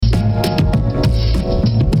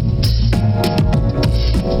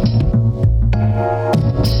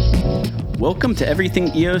Welcome to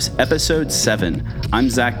Everything EOS, Episode 7. I'm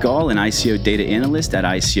Zach Gall, an ICO data analyst at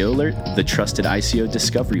ICO Alert, the trusted ICO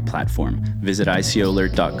discovery platform. Visit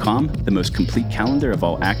ICOalert.com, the most complete calendar of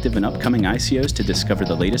all active and upcoming ICOs to discover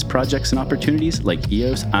the latest projects and opportunities like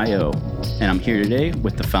EOS.io. And I'm here today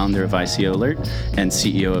with the founder of ICO Alert and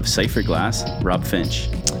CEO of Cypherglass, Rob Finch.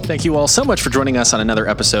 Thank you all so much for joining us on another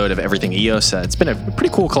episode of Everything EOS. It's been a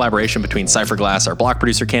pretty cool collaboration between Cypherglass, our block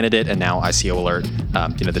producer candidate, and now ICO Alert,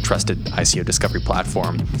 the trusted ICO discovery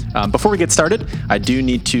platform. Before we get started, I do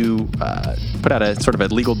need to put out a sort of a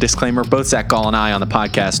legal disclaimer. Both Zach Gall and I on the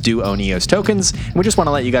podcast do own EOS tokens, and we just want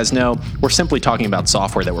to let you guys know we're simply talking about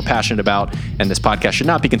software that we're passionate about, and this podcast should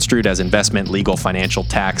not be construed as investment, legal, financial,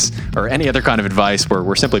 tax, or any other kind of advice.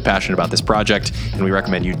 We're simply passionate about this project, and we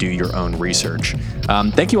recommend you do your own research.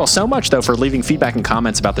 Thank you all so much, though, for leaving feedback and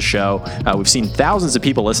comments about the show. We've seen thousands of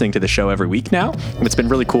people listening to the show every week now, and it's been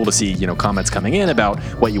really cool to see comments coming in about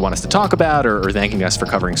what you want us to talk about or thanking us for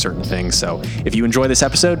covering certain things. So if you enjoy this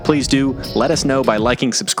episode, please do let us know by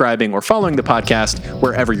liking, subscribing, or following the podcast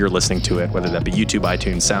wherever you're listening to it, whether that be YouTube,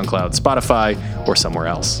 iTunes, SoundCloud, Spotify, or somewhere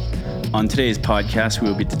else. On today's podcast, we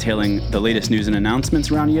will be detailing the latest news and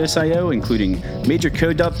announcements around EOS.io, including major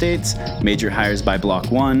code updates, major hires by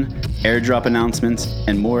Block One, airdrop announcements,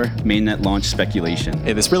 and more mainnet launch speculation.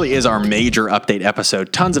 Hey, this really is our major update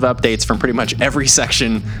episode. Tons of updates from pretty much every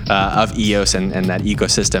section of EOS and that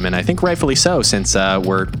ecosystem, and I think rightfully so, since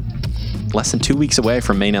we're less than 2 weeks away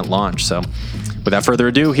from mainnet launch. So without further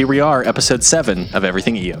ado, here we are, episode 7 of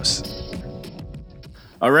Everything EOS.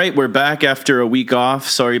 All right, we're back after a week off.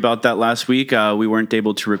 Sorry about that last week. We weren't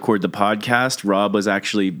able to record the podcast. Rob was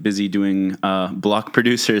actually busy doing block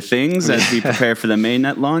producer things as we prepare for the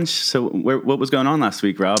mainnet launch. So what was going on last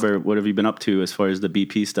week, Rob, or what have you been up to as far as the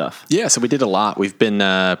BP stuff? Yeah, so we did a lot. We've been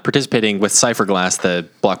participating with Cypherglass, the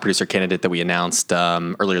block producer candidate that we announced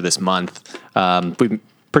earlier this month. We've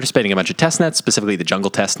participating in a bunch of testnets, specifically the Jungle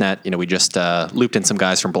testnet. We just looped in some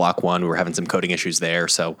guys from Block One. We were having some coding issues there,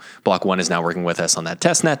 so Block One is now working with us on that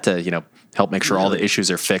testnet to help make sure all the issues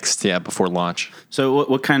are fixed before launch. So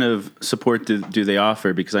what kind of support do they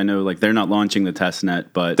offer? Because I know they're not launching the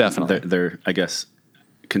testnet, but definitely they're I guess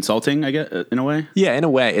consulting, I guess, in a way. Yeah, in a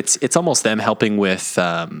way, it's almost them helping with.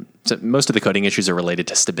 So most of the coding issues are related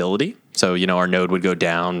to stability. So, our node would go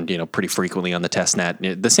down, pretty frequently on the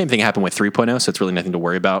testnet. The same thing happened with 3.0, so it's really nothing to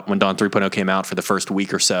worry about. When Dawn 3.0 came out for the first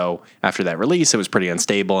week or so after that release, it was pretty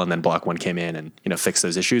unstable, and then Block 1 came in and, fixed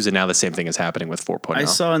those issues, and now the same thing is happening with 4.0. I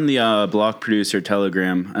saw in the block producer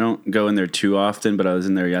Telegram, I don't go in there too often, but I was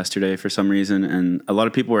in there yesterday for some reason, and a lot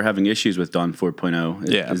of people were having issues with Dawn 4.0.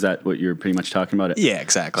 Yeah. Is that what you're pretty much talking about? Yeah,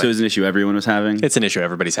 exactly. So it's an issue everyone was having? It's an issue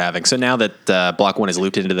everybody's having. So now that Block 1 is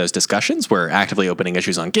looped into those discussions, we're actively opening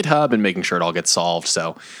issues on GitHub and making sure it all gets solved.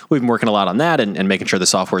 So we've been working a lot on that and making sure the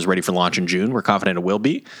software is ready for launch in June. We're confident it will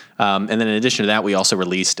be. And then in addition to that, we also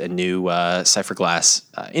released a new Cypherglass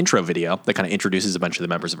intro video that kind of introduces a bunch of the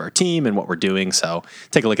members of our team and what we're doing. So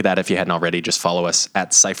take a look at that if you hadn't already. Just follow us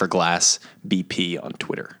at CypherglassBP on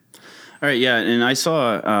Twitter. All right, yeah. And I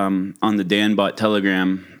saw on the DanBot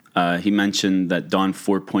Telegram, he mentioned that Dawn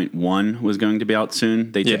 4.1 was going to be out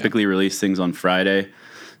soon. They typically release things on Friday.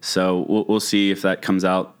 So we'll see if that comes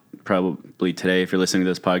out probably today. If you're listening to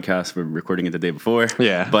this podcast, we're recording it the day before.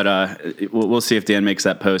 Yeah. But we'll see if Dan makes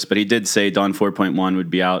that post. But he did say Dawn 4.1 would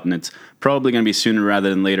be out, and it's probably going to be sooner rather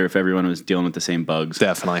than later if everyone was dealing with the same bugs.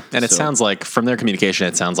 Definitely. And it sounds like, from their communication,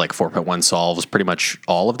 it sounds like 4.1 solves pretty much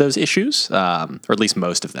all of those issues, or at least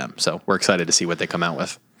most of them. So we're excited to see what they come out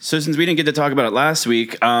with. So since we didn't get to talk about it last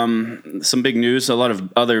week, some big news, a lot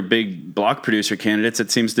of other big block producer candidates. It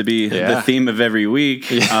seems to be the theme of every week.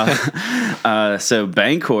 Yeah. So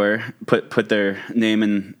Bancor put their name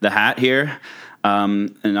in the hat here.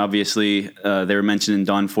 And obviously, they were mentioned in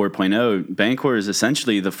Dawn 4.0. Bancor is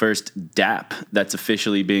essentially the first DApp that's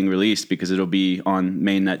officially being released because it'll be on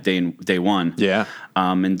mainnet day one. Yeah.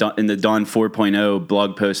 In the Dawn 4.0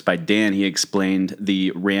 blog post by Dan, he explained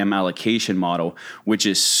the RAM allocation model, which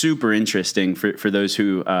is super interesting for those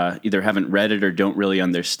who either haven't read it or don't really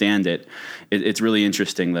understand it. It's really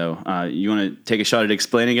interesting, though. You want to take a shot at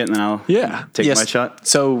explaining it, and then I'll take my shot?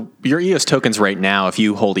 So your EOS tokens right now, if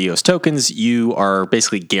you hold EOS tokens, you are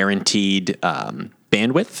basically guaranteed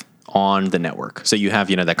bandwidth on the network. So you have,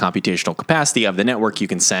 that computational capacity of the network. You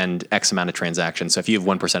can send X amount of transactions. So if you have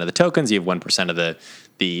 1% of the tokens, you have 1% of the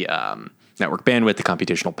network bandwidth, the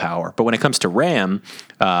computational power. But when it comes to RAM,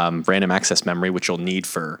 random access memory, which you'll need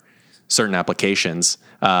for certain applications,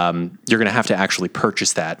 you're going to have to actually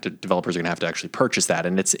purchase that. The developers are going to have to actually purchase that.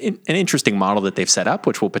 And it's an interesting model that they've set up,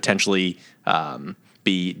 which will potentially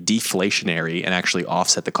be deflationary and actually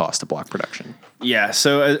offset the cost of block production? Yeah.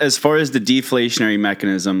 So as far as the deflationary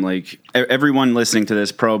mechanism, like everyone listening to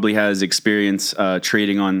this probably has experience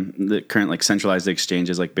trading on the current like centralized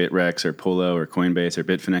exchanges like Bitrex or Polo or Coinbase or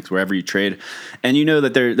Bitfinex, wherever you trade. And you know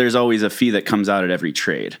that there's always a fee that comes out at every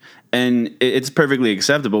trade. And it's perfectly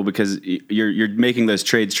acceptable because you're making those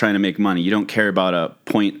trades trying to make money. You don't care about a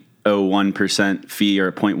 0.01% fee or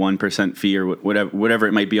a 0.1% fee or whatever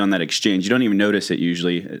it might be on that exchange. You don't even notice it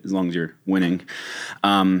usually as long as you're winning.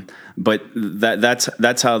 But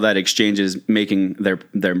that's how that exchange is making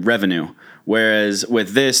their revenue. Whereas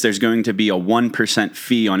with this, there's going to be a 1%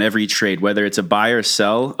 fee on every trade, whether it's a buy or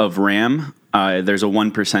sell of RAM. There's a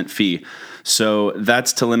 1% fee. So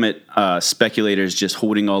that's to limit speculators just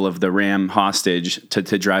holding all of the RAM hostage to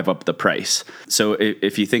drive up the price. So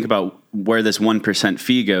if you think about where this 1%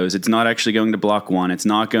 fee goes, it's not actually going to Block 1. It's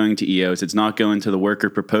not going to EOS. It's not going to the worker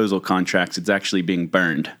proposal contracts. It's actually being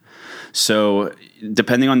burned. So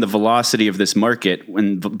depending on the velocity of this market,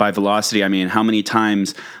 and by velocity I mean how many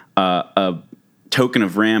times a token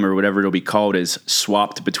of RAM or whatever it'll be called is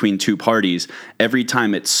swapped between two parties, every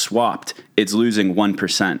time it's swapped, it's losing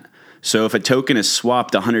 1%. So if a token is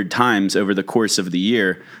swapped 100 times over the course of the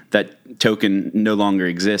year, that token no longer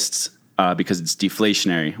exists because it's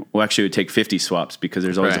deflationary. Well, actually, it would take 50 swaps because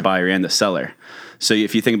there's always a buyer and a seller. So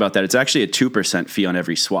if you think about that, it's actually a 2% fee on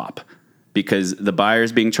every swap because the buyer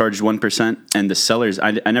is being charged 1% and the sellers,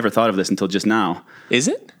 I never thought of this until just now. Is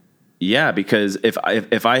it? Yeah, because if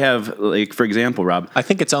I have, like, for example, Rob. I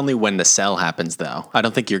think it's only when the sell happens, though. I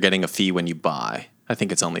don't think you're getting a fee when you buy. I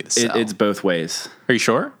think it's only the sell. It's both ways. Are you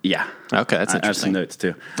sure? Yeah. Okay, that's interesting. I have some notes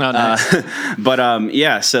too. Oh, nice. But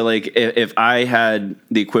yeah, so like if I had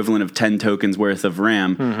the equivalent of 10 tokens worth of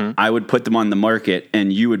RAM, I would put them on the market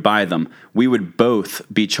and you would buy them. We would both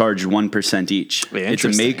be charged 1% each. It's a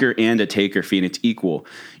maker and a taker fee, and it's equal.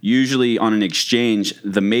 Usually on an exchange,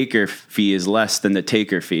 the maker fee is less than the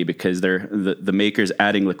taker fee because the maker's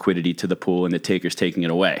adding liquidity to the pool and the taker's taking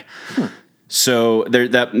it away. So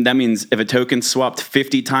that means if a token's swapped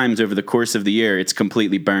 50 times over the course of the year, it's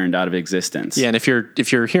completely burned out of existence. Yeah, and if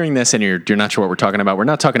you're hearing this and you're not sure what we're talking about, we're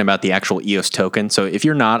not talking about the actual EOS token. So if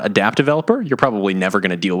you're not a dApp developer, you're probably never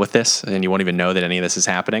going to deal with this, and you won't even know that any of this is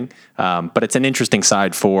happening. But it's an interesting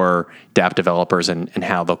side for dApp developers and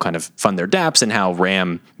how they'll kind of fund their dApps and how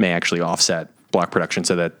RAM may actually offset block production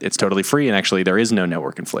so that it's totally free and actually there is no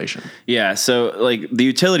network inflation. Yeah, so like the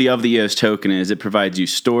utility of the EOS token is it provides you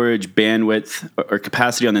storage, bandwidth, or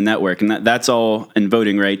capacity on the network, and that's all in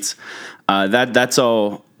voting rights. That's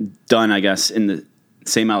all done, I guess, in the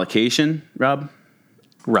same allocation, Rob?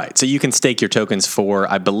 Right. So you can stake your tokens for,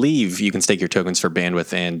 I believe you can stake your tokens for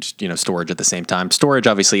bandwidth and, storage at the same time. Storage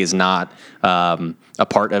obviously is not a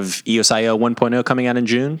part of EOS.io 1.0 coming out in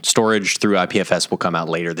June. Storage through IPFS will come out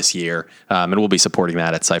later this year. And we'll be supporting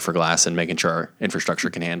that at Cypherglass and making sure our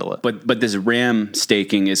infrastructure can handle it. But this RAM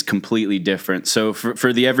staking is completely different. So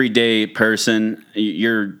for the everyday person,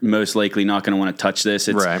 you're most likely not going to want to touch this.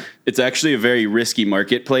 It's actually a very risky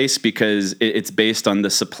marketplace because it's based on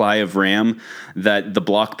the supply of RAM that the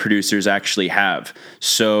block producers actually have.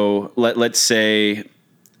 So let's say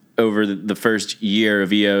over the first year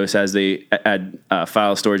of EOS, as they add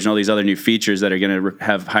file storage and all these other new features that are going to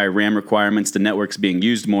have higher RAM requirements, the network's being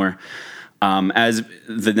used more. As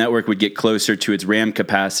the network would get closer to its RAM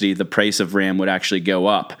capacity, the price of RAM would actually go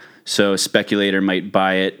up. So a speculator might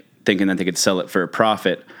buy it thinking that they could sell it for a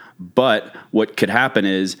profit. But what could happen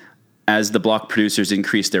is as the block producers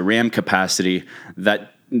increase their RAM capacity,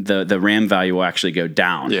 that the RAM value will actually go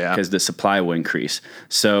down because the supply will increase.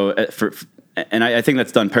 So I think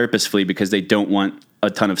that's done purposefully because they don't want a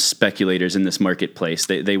ton of speculators in this marketplace.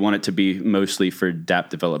 They want it to be mostly for dApp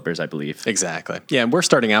developers, I believe. Exactly. Yeah, and we're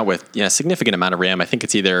starting out with a significant amount of RAM. I think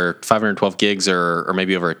it's either 512 gigs or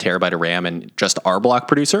maybe over a terabyte of RAM and just our block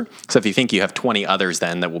producer. So if you think you have 20 others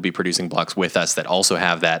then that will be producing blocks with us that also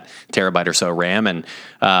have that terabyte or so RAM. And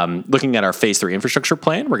looking at our phase 3 infrastructure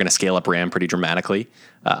plan, we're going to scale up RAM pretty dramatically.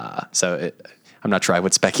 I'm not sure I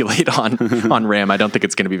would speculate on RAM. I don't think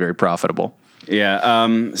it's going to be very profitable. Yeah.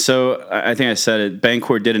 So I think I said it.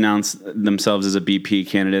 Bancor did announce themselves as a BP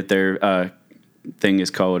candidate. Their thing is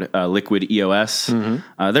called Liquid EOS.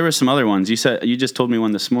 There were some other ones. You just told me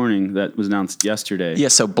one this morning that was announced yesterday. Yeah.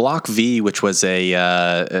 So Block V, which was an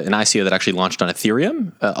ICO that actually launched on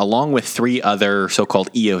Ethereum, along with 3 other so-called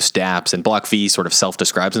EOS dApps, and Block V sort of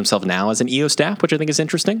self-describes himself now as an EOS dApp, which I think is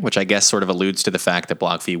interesting. Which I guess sort of alludes to the fact that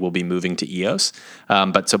Block V will be moving to EOS.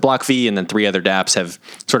 But so Block V and then 3 other dApps have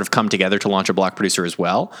sort of come together to launch a block producer as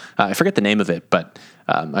well. I forget the name of it, but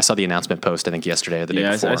I saw the announcement post, I think, yesterday or the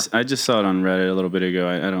day before. I just saw it on Reddit a little bit ago.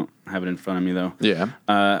 I don't have it in front of me, though. Yeah.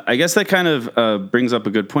 I guess that kind of brings up a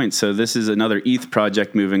good point. So this is another ETH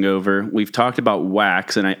project moving over. We've talked about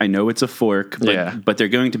Wax, and I know it's a fork, but they're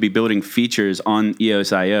going to be building features on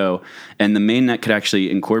EOS.io, and the mainnet could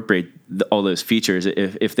actually incorporate all those features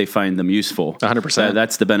if they find them useful. 100%.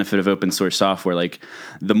 That's the benefit of open source software. Like,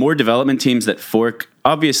 the more development teams that fork,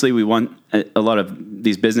 obviously we want a lot of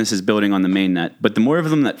these businesses building on the mainnet, but the more of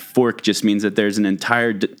them that fork just means that there's an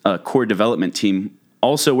entire core development team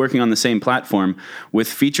also working on the same platform with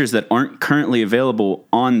features that aren't currently available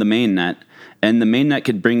on the mainnet, and the mainnet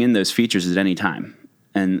could bring in those features at any time.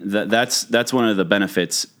 And that's one of the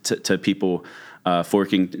benefits to people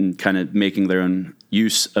forking and kind of making their own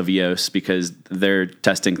use of EOS, because they're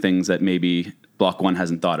testing things that maybe Block One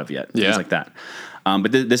hasn't thought of yet, things like that.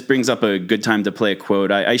 But this brings up a good time to play a quote.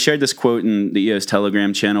 I shared this quote in the EOS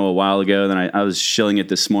Telegram channel a while ago, then I was shilling it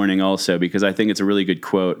this morning also, because I think it's a really good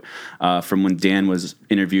quote from when Dan was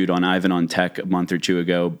interviewed on Ivan on Tech a month or two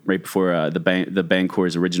ago, right before the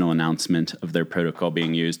Bancor's original announcement of their protocol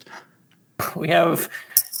being used. We have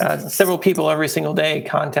several people every single day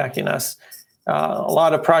contacting us. A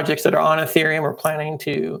lot of projects that are on Ethereum are planning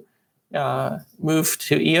to move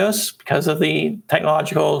to EOS because of the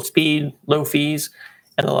technological speed, low fees,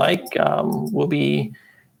 and the like. We'll be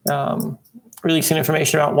releasing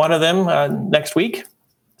information about one of them next week.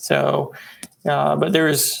 So, but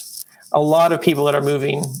there's a lot of people that are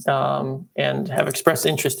moving and have expressed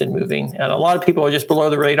interest in moving. And a lot of people are just below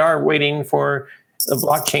the radar waiting for the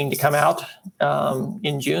blockchain to come out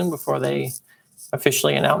in June before they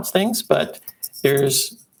officially announce things. But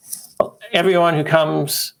there's everyone who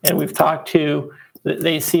comes and we've talked to,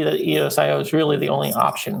 they see that EOS.io is really the only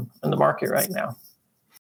option in the market right now.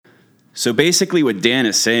 So basically what Dan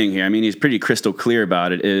is saying here, I mean, he's pretty crystal clear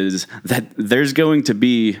about it, is that there's going to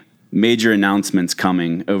be major announcements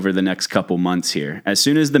coming over the next couple months here. As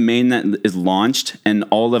soon as the mainnet is launched and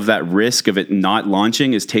all of that risk of it not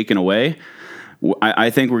launching is taken away, I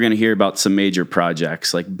think we're going to hear about some major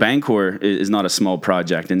projects. Like Bancor is not a small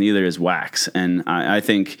project, and neither is Wax. And I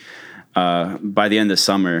think by the end of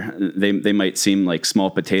summer, they might seem like small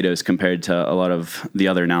potatoes compared to a lot of the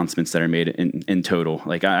other announcements that are made in total.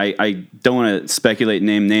 Like I don't want to speculate,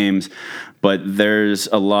 name names, but there's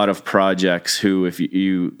a lot of projects who, if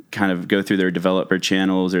you kind of go through their developer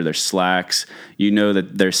channels or their Slacks, you know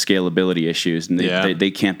that there's scalability issues, and they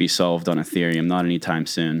can't be solved on Ethereum, not anytime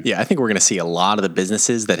soon. Yeah, I think we're going to see a lot of the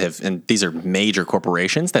businesses that have, and these are major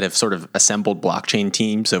corporations that have sort of assembled blockchain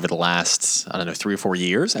teams over the last, 3 or 4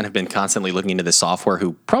 years, and have been constantly looking into this software,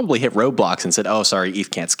 who probably hit roadblocks and said, oh, sorry, ETH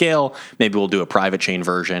can't scale. Maybe we'll do a private chain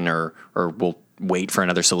version, or we'll wait for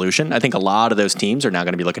another solution. I think a lot of those teams are now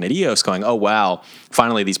going to be looking at EOS going, oh, wow,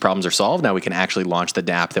 finally these problems are solved. Now we can actually launch the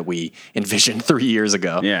dApp that we envisioned 3 years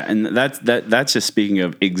ago. Yeah, and that's just speaking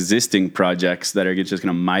of existing projects that are just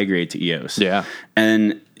going to migrate to EOS. Yeah.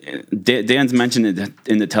 And Dan's mentioned it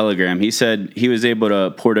in the Telegram. He said he was able to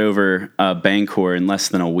port over Bancor in less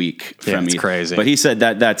than a week from ETH. Crazy. But he said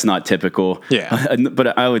that's not typical. Yeah.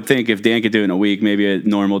 But I would think if Dan could do it in a week, maybe a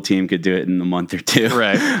normal team could do it in a month or two.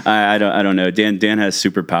 Right. I don't know. Dan has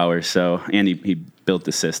superpowers, and he built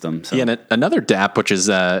the system. So. Yeah, and another dApp, which is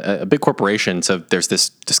a big corporation. So there's this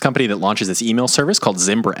company that launches this email service called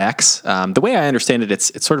ZimbraX. The way I understand it,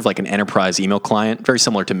 it's sort of like an enterprise email client, very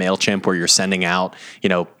similar to MailChimp, where you're sending out,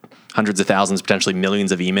 hundreds of thousands, potentially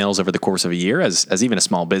millions of emails over the course of a year as even a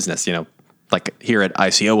small business, like here at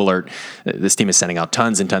ICO Alert, this team is sending out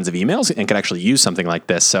tons and tons of emails and could actually use something like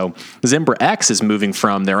this. So ZimbraX is moving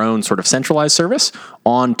from their own sort of centralized service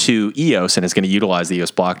onto EOS, and is going to utilize the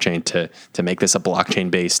EOS blockchain to make this a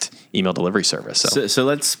blockchain-based email delivery service. So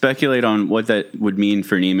let's speculate on what that would mean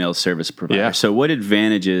for an email service provider. Yeah. So what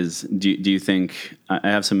advantages do you think, I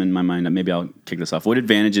have some in my mind, maybe I'll kick this off. What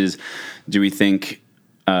advantages do we think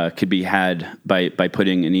could be had by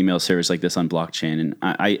putting an email service like this on blockchain? And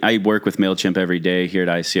I work with MailChimp every day here at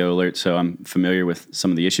ICO Alert, so I'm familiar with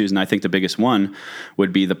some of the issues. And I think the biggest one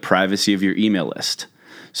would be the privacy of your email list.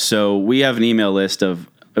 So we have an email list of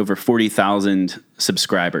over 40,000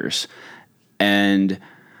 subscribers. And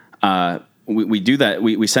we do that.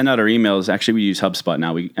 We send out our emails. Actually, we use HubSpot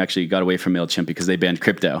now. We actually got away from MailChimp because they banned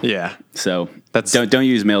crypto. Yeah. So don't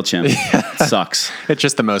use MailChimp. It sucks. It's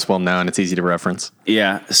just the most well-known. It's easy to reference.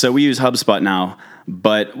 Yeah. So we use HubSpot now,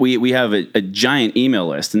 but we have a giant email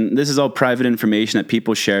list. And this is all private information that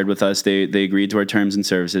people shared with us. They agreed to our terms and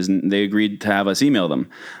services, and they agreed to have us email them.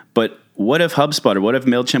 But what if HubSpot or what if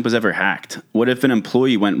MailChimp was ever hacked? What if an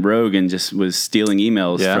employee went rogue and just was stealing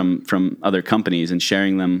emails from other companies and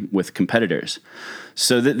sharing them with competitors?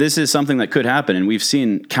 So this is something that could happen, and we've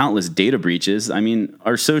seen countless data breaches. I mean,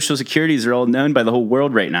 our social securities are all known by the whole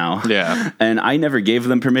world right now. Yeah. And I never gave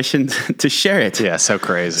them permission to share it. Yeah, so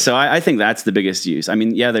crazy. So I think that's the biggest use. I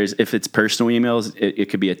mean, yeah, if it's personal emails, it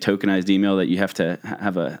could be a tokenized email that you have to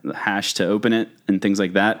have a hash to open it and things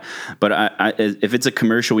like that. But if it's a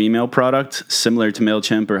commercial email product, similar to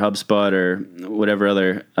MailChimp or HubSpot or whatever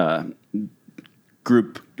other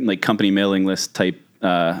group, like company mailing list type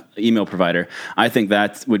email provider, I think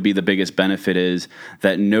that would be the biggest benefit, is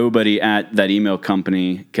that nobody at that email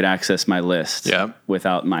company could access my list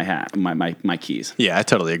without my keys. Yeah, I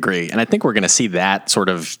totally agree. And I think we're going to see that sort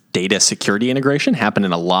of data security integration happen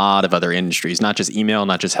in a lot of other industries, not just email,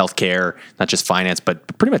 not just healthcare, not just finance,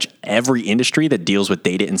 but pretty much every industry that deals with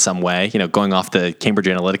data in some way. You know, going off the Cambridge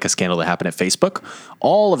Analytica scandal that happened at Facebook,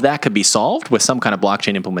 all of that could be solved with some kind of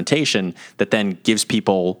blockchain implementation that then gives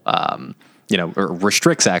people or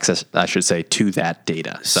restricts access, I should say, to that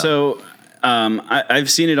data. So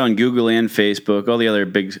I've seen it on Google and Facebook. All the other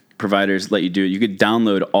big providers let you do it. You could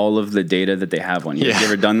download all of the data that they have on you. Yeah. Have you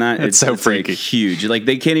ever done that? It's so freaky. Like huge. Like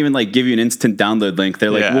they can't even like give you an instant download link.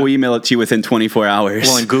 They're like, we'll email it to you within 24 hours.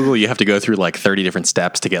 Well, in Google, you have to go through like 30 different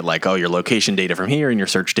steps to get like, your location data from here and your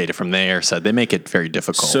search data from there. So they make it very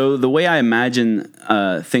difficult. So the way I imagine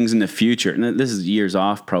things in the future, and this is years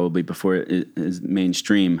off probably before it is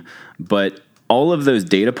mainstream, but all of those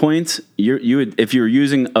data points, you would, if you were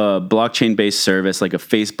using a blockchain-based service like a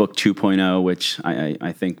Facebook 2.0, which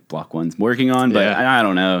I think Block One's working on, but I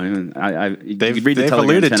don't know. They've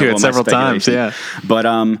alluded to it several times, yeah.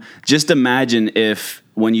 But just imagine if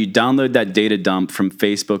when you download that data dump from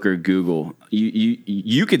Facebook or Google,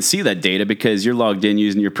 you could see that data because you're logged in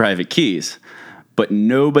using your private keys. But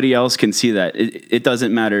nobody else can see that. It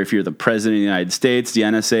doesn't matter if you're the president of the United States, the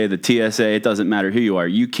NSA, the TSA, it doesn't matter who you are.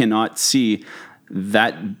 You cannot see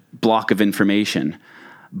that block of information.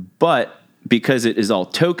 But because it is all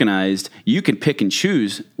tokenized, you can pick and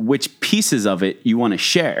choose which pieces of it you want to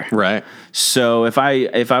share. Right. So if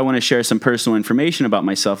I want to share some personal information about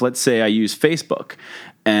myself, let's say I use Facebook,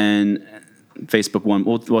 and Facebook One,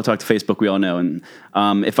 we'll talk to Facebook, we all know. And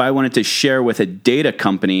if I wanted to share with a data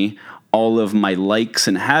company all of my likes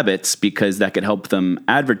and habits because that could help them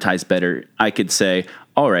advertise better, I could say,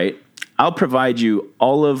 all right, I'll provide you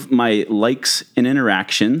all of my likes and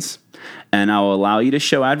interactions, and I'll allow you to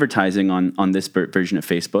show advertising on this version of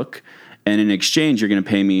Facebook. And in exchange, you're going to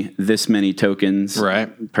pay me this many tokens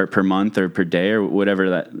per month or per day or whatever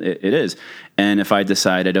that it is. And if I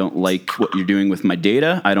decide I don't like what you're doing with my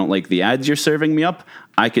data, I don't like the ads you're serving me up,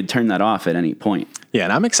 I could turn that off at any point. Yeah,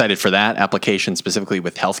 and I'm excited for that application specifically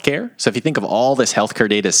with healthcare. So if you think of all this healthcare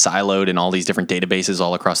data siloed in all these different databases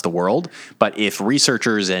all across the world, but if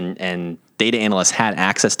researchers and data analysts had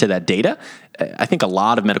access to that data, I think a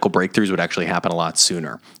lot of medical breakthroughs would actually happen a lot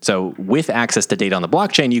sooner. So with access to data on the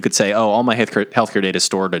blockchain, you could say, all my healthcare data is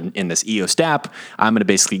stored in this EOS app. I'm going to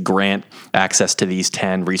basically grant access to these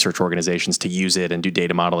 10 research organizations to use it and do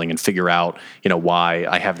data modeling and figure out, why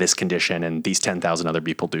I have this condition and these 10,000 other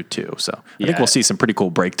people do too. So I think we'll see some pretty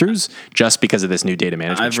cool breakthroughs just because of this new data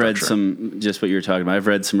management structure. I've read just what you were talking about. I've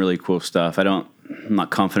read some really cool stuff. I'm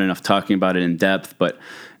not confident enough talking about it in depth, but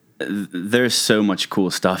there's so much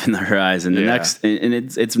cool stuff in the horizon. The next, and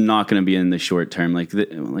it's not going to be in the short term.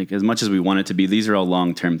 Like as much as we want it to be, these are all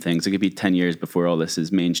long-term things. It could be 10 years before all this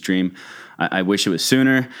is mainstream. I wish it was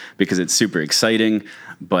sooner because it's super exciting,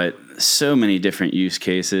 but so many different use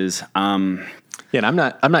cases. And I'm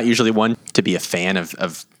not usually one to be a fan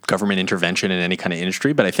of government intervention in any kind of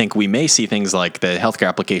industry, but I think we may see things like the healthcare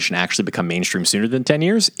application actually become mainstream sooner than 10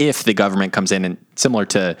 years if the government comes in and, similar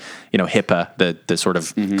to HIPAA, the sort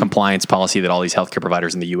of compliance policy that all these healthcare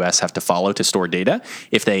providers in the U.S. have to follow to store data.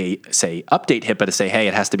 If they say update HIPAA to say, hey,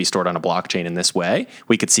 it has to be stored on a blockchain in this way,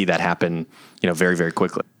 we could see that happen, very, very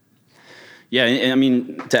quickly. Yeah, I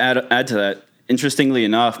mean, to add to that, interestingly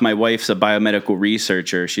enough, my wife's a biomedical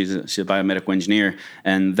researcher. She's a biomedical engineer,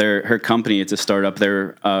 and her company, it's a startup.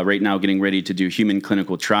 They're right now getting ready to do human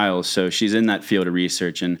clinical trials. So she's in that field of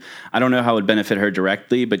research, and I don't know how it would benefit her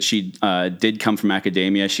directly, but she did come from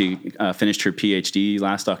academia. She finished her PhD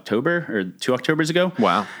last October or 2 Octobers ago.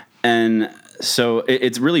 Wow. And so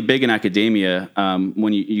it's really big in academia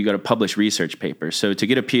when you got to publish research papers. So to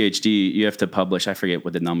get a PhD, you have to publish, I forget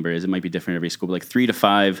what the number is. It might be different every school, but like 3 to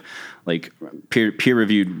 5 like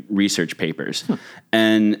peer-reviewed research papers.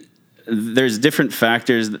 And there's different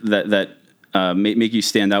factors that make you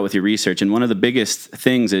stand out with your research. And one of the biggest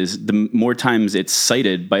things is the more times it's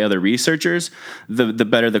cited by other researchers, the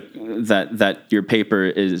better that your paper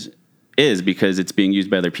is is, because it's being used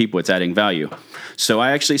by other people. It's adding value. So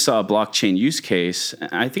I actually saw a blockchain use case.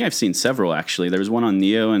 I think I've seen several, actually. There was one on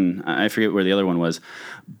Neo, and I forget where the other one was.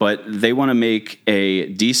 But they want to make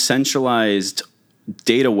a decentralized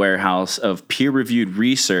data warehouse of peer-reviewed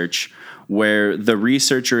research where the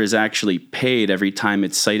researcher is actually paid every time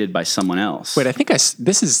it's cited by someone else. Wait, I think they're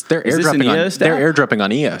airdropping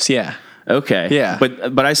on EOS, yeah. Okay. Yeah.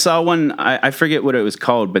 But I saw one, I forget what it was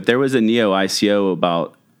called, but there was a Neo ICO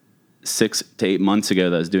about 6 to 8 months ago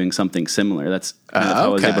that was doing something similar. That's how I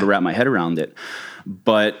was able to wrap my head around it.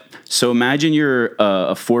 But so imagine you're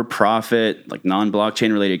a for-profit, like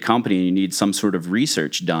non-blockchain related company, and you need some sort of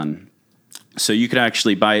research done. So you could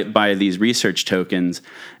actually buy these research tokens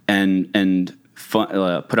and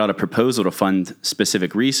put out a proposal to fund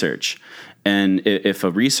specific research. And if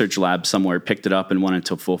a research lab somewhere picked it up and wanted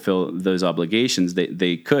to fulfill those obligations,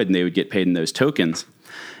 they could, and they would get paid in those tokens.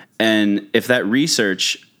 And if that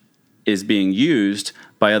research is being used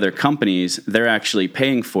by other companies, they're actually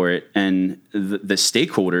paying for it. And the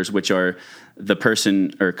stakeholders, which are the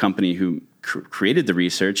person or company who created the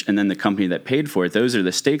research and then the company that paid for it, those are the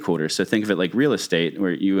stakeholders. So think of it like real estate,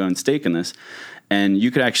 where you own stake in this. And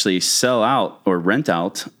you could actually sell out or rent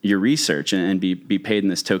out your research and be paid in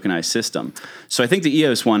this tokenized system. So I think the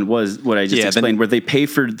EOS one was what I just explained, where they pay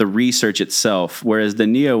for the research itself, whereas the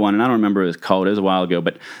Neo one, and I don't remember what it was called, it was a while ago,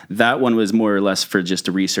 but that one was more or less for just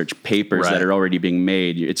the research papers that are already being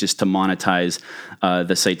made. It's just to monetize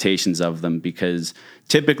the citations of them, because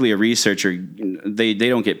typically a researcher, they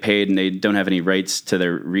don't get paid and they don't have any rights to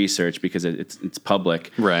their research because it's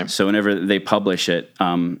public. Right. So whenever they publish it,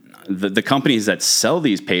 the companies that sell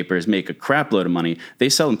these papers make a crap load of money. They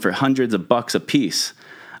sell them for hundreds of bucks a piece.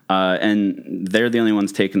 And they're the only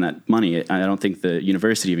ones taking that money. I don't think the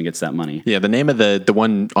university even gets that money. Yeah, the name of the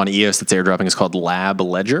one on EOS that's airdropping is called Lab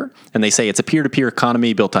Ledger. And they say it's a peer-to-peer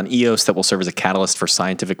economy built on EOS that will serve as a catalyst for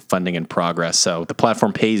scientific funding and progress. So the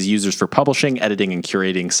platform pays users for publishing, editing, and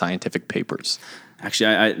curating scientific papers.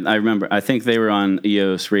 Actually, I remember, I think they were on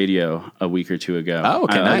EOS radio a week or two ago. Oh,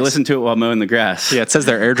 okay, nice. I listened to it while mowing the grass. Yeah, it says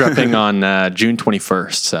they're airdropping on June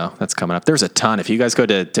 21st, so that's coming up. There's a ton. If you guys go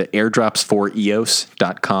to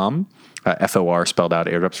airdropsforeos.com, FOR spelled out,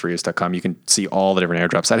 airdropsforeos.com, you can see all the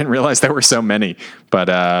different airdrops. I didn't realize there were so many, but...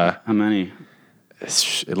 How many?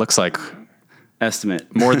 It looks like...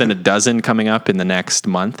 Estimate. More than a dozen coming up in the next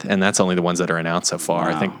month, and that's only the ones that are announced so far.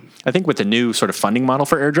 Wow. I think with the new sort of funding model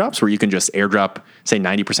for airdrops, where you can just airdrop, say,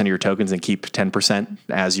 90% of your tokens and keep 10%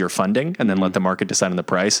 as your funding, and then let the market decide on the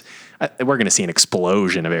price, we're going to see an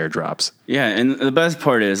explosion of airdrops. Yeah, and the best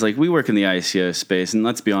part is, like, we work in the ICO space, and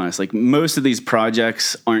let's be honest, like, most of these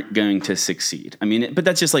projects aren't going to succeed. I mean, but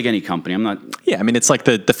that's just like any company. Yeah, I mean, it's like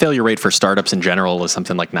the failure rate for startups in general is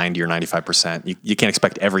something like 90 or 95%. You can't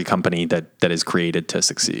expect every company that is created to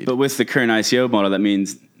succeed. But with the current ICO model, that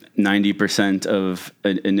means 90% of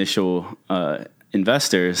initial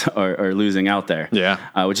investors are losing out there. Yeah,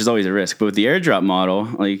 which is always a risk. But with the airdrop model,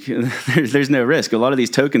 like there's no risk. A lot of these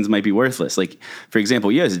tokens might be worthless. Like, for example,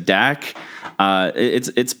 yes, DAC,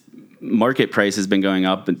 its market price has been going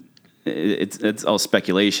up, and it's all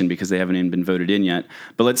speculation because they haven't even been voted in yet.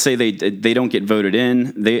 But let's say they don't get voted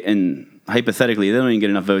in, and hypothetically they don't even get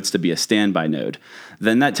enough votes to be a standby node.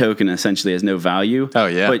 Then that token essentially has no value. Oh,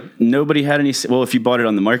 yeah. But nobody had any... Well, if you bought it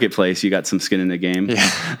on the marketplace, you got some skin in the game.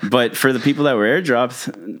 Yeah. But for the people that were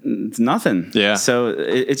airdropped, it's nothing. Yeah. So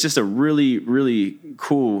it's just a really, really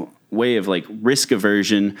cool way of like risk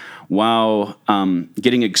aversion while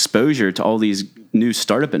getting exposure to all these new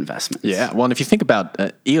startup investments. Yeah. Well, and if you think about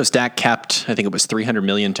EOS DAC kept, I think it was 300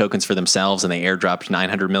 million tokens for themselves, and they airdropped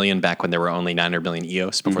 900 million back when there were only 900 million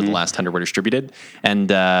EOS before the last 100 were distributed.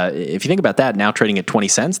 And if you think about that, now trading at 20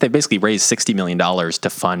 cents, they basically raised $60 million to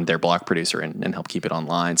fund their block producer and help keep it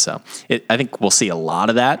online. So I think we'll see a lot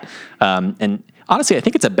of that. And honestly, I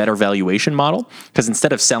think it's a better valuation model, because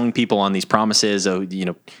instead of selling people on these promises,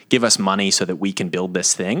 give us money so that we can build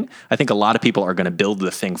this thing, I think a lot of people are going to build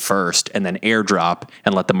the thing first and then airdrop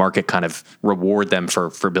and let the market kind of reward them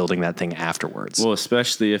for building that thing afterwards. Well,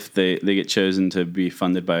 especially if they get chosen to be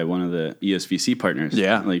funded by one of the ESVC partners.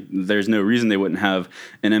 Yeah. Like, there's no reason they wouldn't have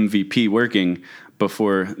an MVP working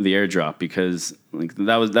before the airdrop, because like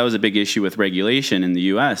that was a big issue with regulation in the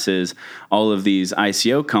US, is all of these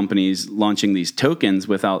ICO companies launching these tokens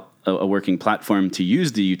without a working platform to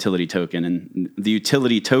use the utility token. And the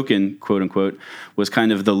utility token, quote unquote, was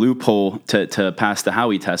kind of the loophole to pass the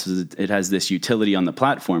Howey test. It has this utility on the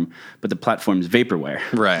platform, but the platform's vaporware.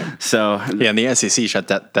 Right. So yeah, and the SEC shut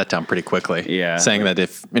that down pretty quickly. Yeah. Saying that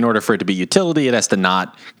if in order for it to be utility, it has to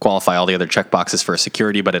not qualify all the other checkboxes for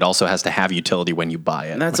security, but it also has to have utility when you buy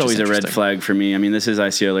it. That's always a red flag for me. I mean, this is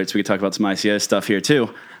ICO Alerts. We could talk about some ICO stuff here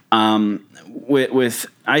too. With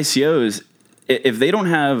ICOs, if they don't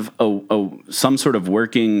have some sort of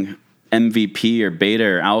working MVP or beta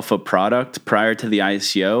or alpha product prior to the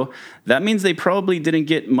ICO, that means they probably didn't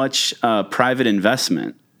get much private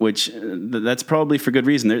investment, which that's probably for good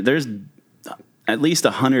reason. There's at least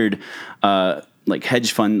 100 like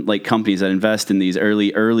hedge fund like companies that invest in these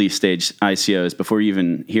early stage ICOs before you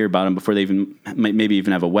even hear about them, before they even maybe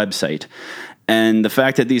even have a website. And the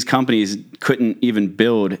fact that these companies couldn't even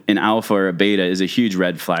build an alpha or a beta is a huge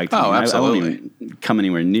red flag to me. Absolutely. I won't even come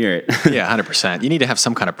anywhere near it. Yeah, 100%. You need to have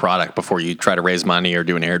some kind of product before you try to raise money or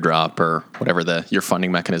do an airdrop or whatever your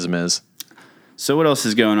funding mechanism is. So what else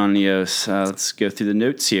is going on in EOS? Let's go through the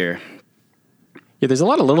notes here. Yeah, there's a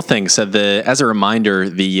lot of little things. So as a reminder,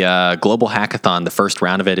 the Global Hackathon, the first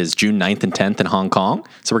round of it is June 9th and 10th in Hong Kong.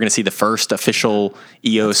 So we're going to see the first official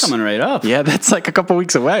EOS. That's coming right up. Yeah, that's like a couple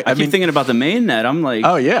weeks away. I keep thinking about the mainnet. I'm like,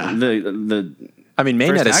 oh yeah, mainnet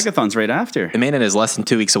hackathon's right after. The mainnet is less than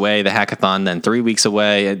 2 weeks away. The hackathon then 3 weeks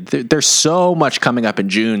away. There's so much coming up in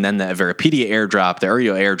June. Then the Veripedia airdrop, the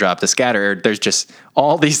Urio airdrop, the Scatter. There's just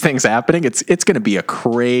all these things happening. It's going to be a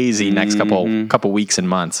crazy next couple weeks and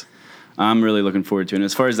months. I'm really looking forward to it. And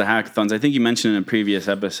as far as the hackathons, I think you mentioned in a previous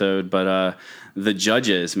episode, but the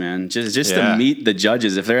judges, man, just to meet the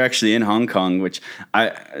judges, if they're actually in Hong Kong, which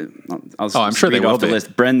I'm sure they will be.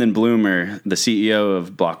 List. Brendan Bloomer, the CEO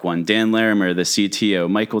of Block One, Dan Larimer, the CTO,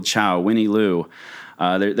 Michael Chow, Winnie Liu.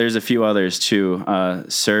 There's a few others too.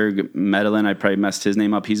 Serg Medellin, I probably messed his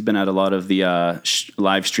name up. He's been at a lot of the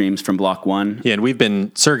live streams from Block One. Yeah, and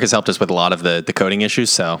Serg has helped us with a lot of the coding issues,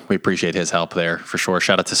 so we appreciate his help there for sure.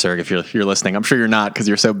 Shout out to Serg if you're listening. I'm sure you're not because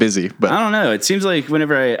you're so busy. But I don't know. It seems like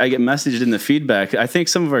whenever I get messaged in the feedback, I think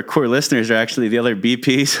some of our core listeners are actually the other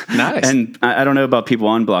BPs. Nice. And I don't know about people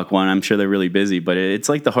on Block One. I'm sure they're really busy, but it's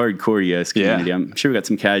like the hardcore EOS community. Yeah. I'm sure we got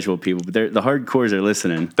some casual people, but the hardcores are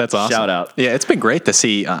listening. That's awesome. Shout out. Yeah, it's been great to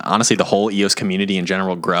see, honestly, the whole EOS community in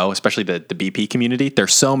general grow, especially the BP community.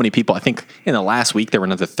 There's so many people. I think in the last week, there were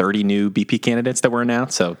another 30 new BP candidates that were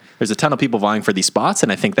announced. So there's a ton of people vying for these spots, and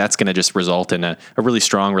I think that's going to just result in a really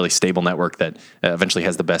strong, really stable network that eventually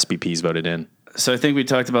has the best BPs voted in. So I think we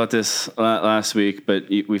talked about this last week, but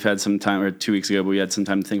we've had some time, or 2 weeks ago, but we had some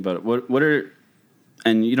time to think about it. What are...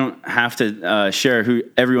 And you don't have to share who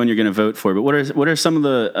everyone you're going to vote for, but what are some of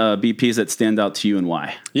the BPs that stand out to you and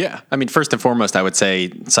why? Yeah, I mean, first and foremost, I would say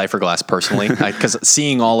Cypherglass personally, because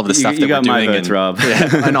seeing all of the stuff that we're doing, votes, Rob.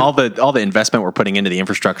 And all the investment we're putting into the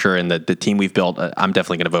infrastructure and the team we've built, I'm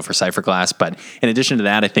definitely going to vote for Cypherglass. But in addition to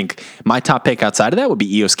that, I think my top pick outside of that would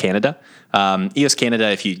be EOS Canada. EOS Canada,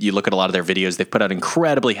 if you look at a lot of their videos, they've put out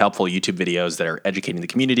incredibly helpful YouTube videos that are educating the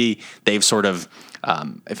community. They've sort of,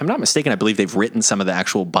 if I'm not mistaken, I believe they've written some of the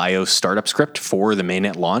actual BIOS startup script for the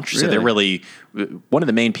mainnet launch. Really? So they're really one of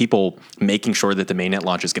the main people making sure that the mainnet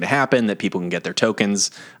launch is going to happen, that people can get their tokens.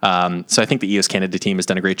 So I think the EOS Canada team has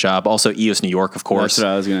done a great job. Also, EOS New York, of course. That's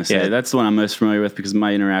what I was going to say. Yeah. That's the one I'm most familiar with because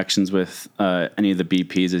my interactions with any of the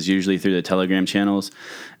BPs is usually through the Telegram channels.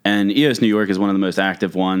 And EOS New York is one of the most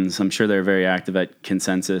active ones. I'm sure they're very active at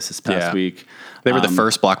Consensus this past week. They were the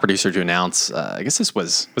first block producer to announce, I guess this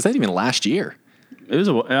was that even last year? It was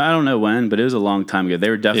I don't know when, but it was a long time ago. They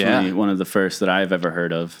were definitely one of the first that I've ever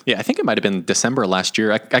heard of. Yeah, I think it might have been December last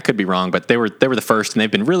year. I could be wrong, but they were the first, and they've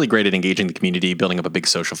been really great at engaging the community, building up a big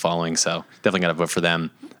social following. So definitely got to vote for them.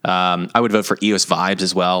 I would vote for EOS Vibes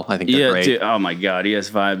as well. I think they're great. Dude, oh my God, EOS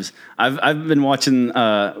Vibes. I've been watching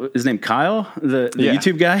his name Kyle, the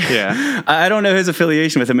YouTube guy. Yeah. I don't know his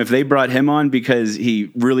affiliation with him. If they brought him on because he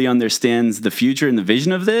really understands the future and the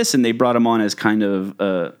vision of this, and they brought him on as kind of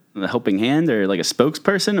a helping hand or like a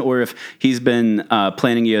spokesperson, or if he's been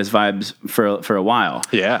planning EOS Vibes for a while.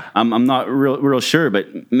 Yeah. I'm not real sure,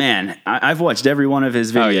 but man, I've watched every one of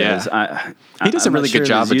his videos. Oh, yeah. He does a really good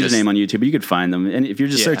job. His username on YouTube, but you could find them. And if you're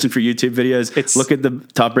just searching for YouTube videos, look at the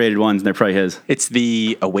top rated ones, and they're probably his. It's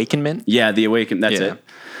the Awakenment. Yeah, the Awaken. That's it.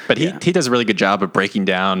 But he does a really good job of breaking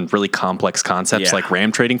down really complex concepts like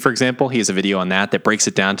RAM trading, for example. He has a video on that breaks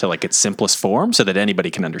it down to like its simplest form so that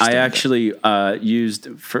anybody can understand. I actually used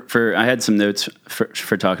I had some notes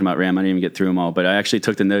for talking about RAM. I didn't even get through them all, but I actually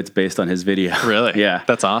took the notes based on his video. Really? Yeah.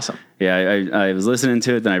 That's awesome. Yeah, I was listening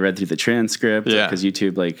to it, then I read through the transcript because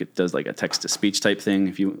YouTube it does like a text to speech type thing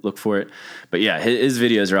if you look for it. But yeah, his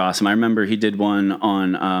videos are awesome. I remember he did one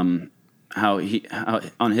on how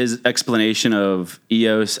on his explanation of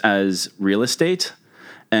EOS as real estate,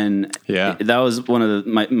 and that was one of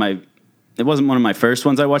my. It wasn't one of my first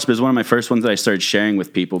ones I watched, but it was one of my first ones that I started sharing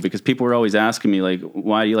with people because people were always asking me, like,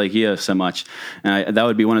 why do you like EOS so much? And that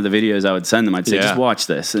would be one of the videos I would send them. I'd say, just watch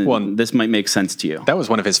this. And this might make sense to you. That was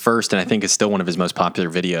one of his first, and I think it's still one of his most popular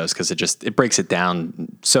videos because it breaks it down.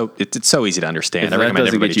 So it's so easy to understand. If I recommend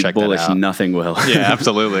everybody check bullish, that out. Nothing will. Yeah,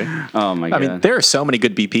 absolutely. Oh my God. I mean, there are so many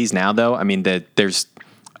good BPs now, though. I mean,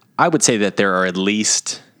 I would say that there are at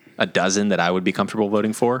least a dozen that I would be comfortable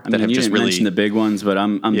voting for. You didn't mention the big ones, but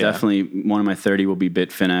I'm definitely one of my 30 will be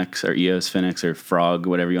Bitfinex or EOSFinex or Frog,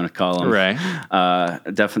 whatever you want to call them. Right.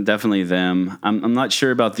 Definitely them. I'm not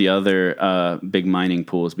sure about the other big mining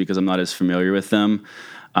pools because I'm not as familiar with them.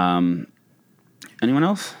 Anyone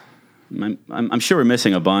else? I'm sure we're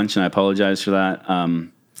missing a bunch, and I apologize for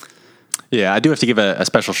that. Yeah, I do have to give a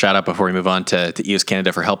special shout out before we move on to EOS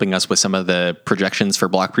Canada for helping us with some of the projections for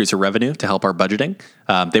block producer revenue to help our budgeting.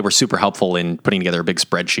 They were super helpful in putting together a big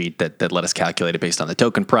spreadsheet that let us calculate it based on the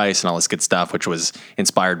token price and all this good stuff, which was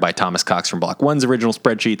inspired by Thomas Cox from Block One's original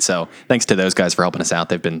spreadsheet. So thanks to those guys for helping us out.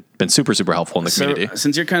 They've been super, super helpful in the community.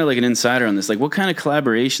 Since you're kind of like an insider on this, like what kind of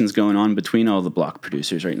collaboration's going on between all the block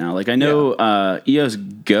producers right now? Like I know EOS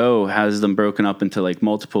Go has them broken up into like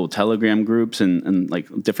multiple Telegram groups and like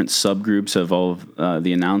different subgroups of all of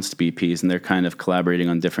the announced BPs, and they're kind of collaborating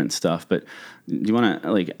on different stuff. But do you want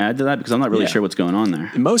to like add to that? Because I'm not really sure what's going on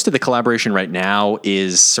there. Most of the collaboration right now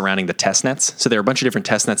is surrounding the test nets. So there are a bunch of different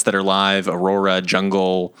test nets that are live, Aurora,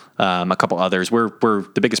 Jungle, a couple others. We're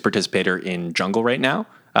the biggest participator in Jungle right now.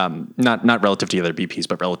 Not relative to the other BPs,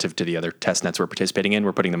 but relative to the other test nets we're participating in.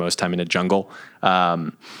 We're putting the most time into Jungle.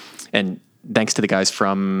 And thanks to the guys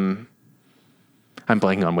from... I'm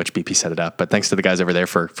blanking on which BP set it up, but thanks to the guys over there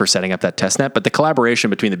for setting up that test net. But the collaboration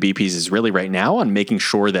between the BPs is really right now on making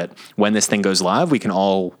sure that when this thing goes live, we can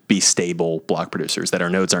all be stable block producers, that our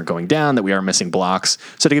nodes aren't going down, that we aren't missing blocks.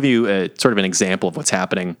 So to give you sort of an example of what's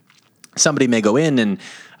happening, somebody may go in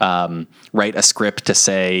and write a script to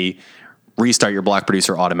say, restart your block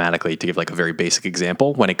producer automatically, to give like a very basic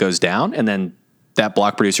example, when it goes down, and then that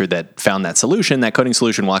block producer that found that solution, that coding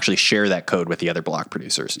solution, will actually share that code with the other block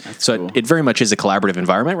producers. That's so cool. It very much is a collaborative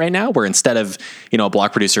environment right now, where instead of a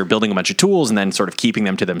block producer building a bunch of tools and then sort of keeping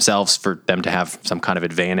them to themselves for them to have some kind of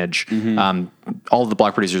advantage, all of the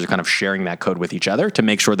block producers are kind of sharing that code with each other to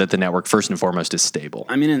make sure that the network first and foremost is stable.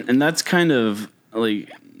 I mean, and that's kind of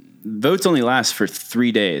like... Votes only last for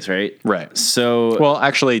 3 days, right? Right. So... Well,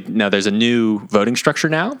 actually, no, there's a new voting structure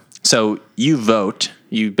now. So you vote,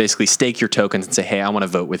 you basically stake your tokens and say, hey, I want to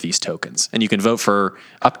vote with these tokens. And you can vote for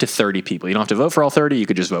up to 30 people. You don't have to vote for all 30. You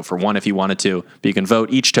could just vote for one if you wanted to. But you can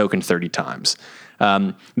vote each token 30 times.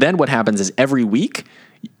 Then what happens is every week,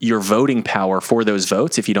 your voting power for those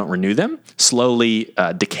votes, if you don't renew them, slowly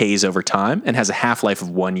decays over time and has a half-life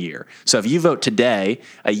of 1 year. So if you vote today,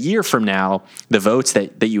 a year from now, the votes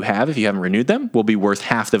that you have, if you haven't renewed them, will be worth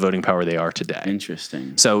half the voting power they are today.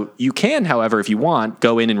 Interesting. So you can, however, if you want,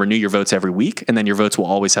 go in and renew your votes every week, and then your votes will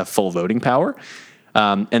always have full voting power.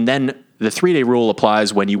 And then the 3-day rule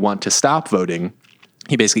applies when you want to stop voting.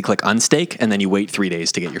 You basically click unstake, and then you wait 3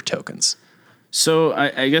 days to get your tokens. So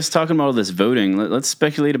I guess talking about all this voting, let's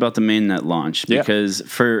speculate about the mainnet launch, because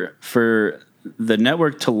for the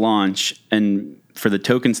network to launch and for the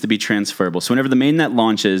tokens to be transferable. So whenever the mainnet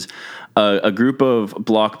launches, a group of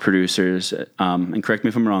block producers, and correct me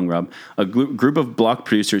if I'm wrong, Rob, a group of block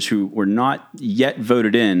producers who were not yet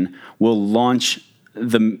voted in will launch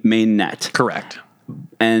the mainnet. Correct.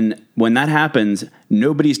 And when that happens,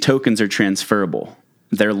 nobody's tokens are transferable.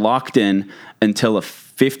 They're locked in until a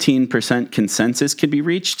 15% consensus can be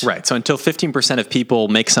reached. Right. So until 15% of people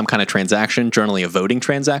make some kind of transaction, generally a voting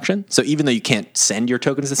transaction. So even though you can't send your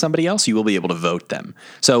tokens to somebody else, you will be able to vote them.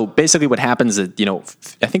 So basically what happens is,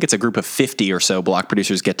 I think it's a group of 50 or so block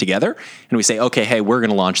producers get together and we say, okay, hey, we're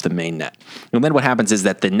going to launch the mainnet. And then what happens is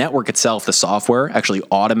that the network itself, the software, actually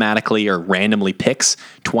automatically or randomly picks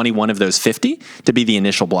 21 of those 50 to be the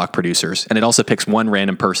initial block producers. And it also picks one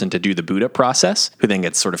random person to do the boot up process, who then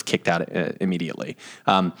gets sort of kicked out immediately.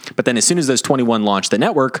 But then as soon as those 21 launch the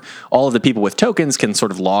network, all of the people with tokens can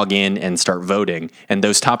sort of log in and start voting. And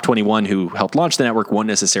those top 21 who helped launch the network won't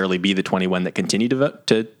necessarily be the 21 that continue to vote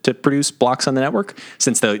to produce blocks on the network,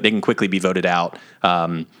 since they can quickly be voted out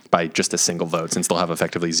by just a single vote, since they'll have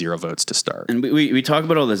effectively 0 votes to start. And we talk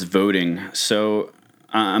about all this voting. So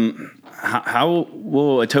how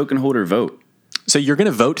will a token holder vote? So you're going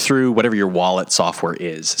to vote through whatever your wallet software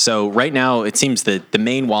is. So right now, it seems that the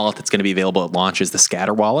main wallet that's going to be available at launch is the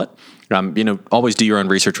Scatter wallet. Always do your own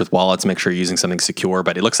research with wallets, make sure you're using something secure,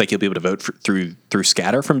 but it looks like you'll be able to vote through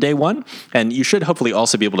Scatter from day one. And you should hopefully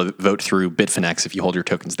also be able to vote through Bitfinex if you hold your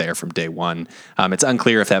tokens there from day one. It's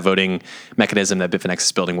unclear if that voting mechanism that Bitfinex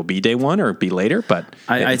is building will be day one or be later, but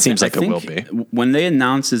it seems like it will be. When they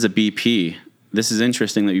announced as a BP, this is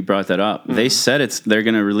interesting that you brought that up. Mm-hmm. They said they're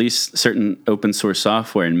going to release certain open source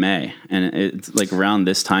software in May, and it's like around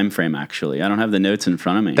this time frame. Actually, I don't have the notes in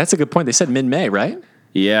front of me. That's a good point. They said mid-May, right?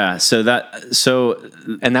 Yeah.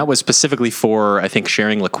 And that was specifically for, I think,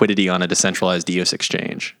 sharing liquidity on a decentralized EOS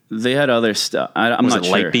exchange. They had other stuff. I'm not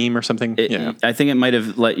sure. Lightbeam or something? I think it might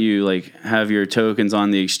have let you have your tokens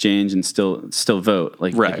on the exchange and still vote,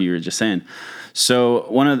 like you were just saying. So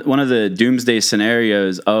one of the doomsday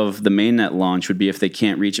scenarios of the mainnet launch would be if they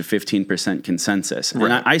can't reach a 15% consensus. Right.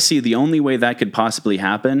 And I see the only way that could possibly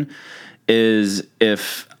happen is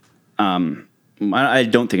if I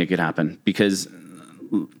don't think it could happen, because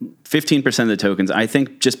 15% of the tokens, I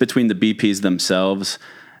think just between the BPs themselves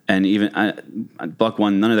and even Block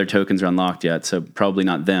One, none of their tokens are unlocked yet, so probably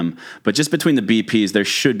not them. But just between the BPs, there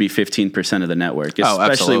should be 15% of the network,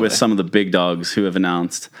 especially with some of the big dogs who have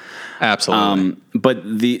announced. Absolutely. But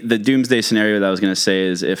the doomsday scenario that I was going to say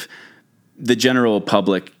is if the general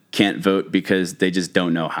public can't vote because they just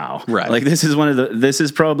don't know how. Right. Like this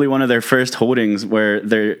is probably one of their first holdings where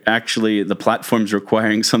they're actually the platform's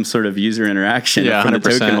requiring some sort of user interaction from 100%. The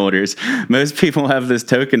token holders. Most people have this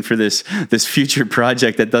token for this future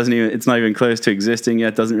project that it's not even close to existing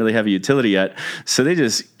yet, doesn't really have a utility yet. So they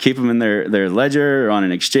just keep them in their ledger or on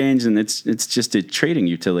an exchange, and it's just a trading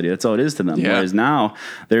utility. That's all it is to them. Yeah. Whereas now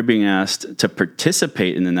they're being asked to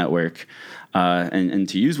participate in the network. And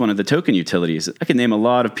to use one of the token utilities. I can name a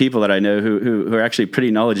lot of people that I know who are actually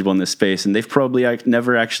pretty knowledgeable in this space, and they've probably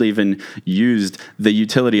never actually even used the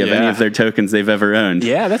utility of any of their tokens they've ever owned.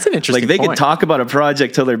 Yeah, that's an interesting point. They could talk about a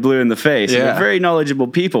project till they're blue in the face. Yeah. They're very knowledgeable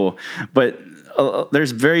people, but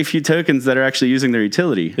there's very few tokens that are actually using their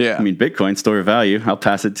utility. Yeah. I mean, Bitcoin, store of value. I'll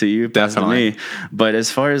pass it to you. Definitely. Pass it to me. But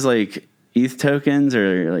as far as ETH tokens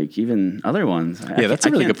or even other ones, that's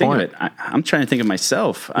a really good point. I'm trying to think of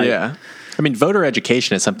myself. I mean, voter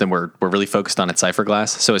education is something we're really focused on at Cypherglass.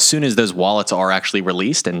 So as soon as those wallets are actually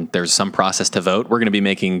released and there's some process to vote, we're going to be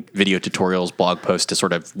making video tutorials, blog posts to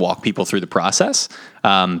sort of walk people through the process.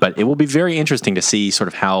 But it will be very interesting to see sort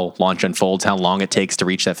of how launch unfolds, how long it takes to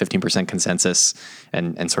reach that 15% consensus,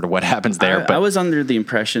 and sort of what happens there. I was under the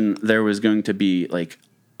impression there was going to be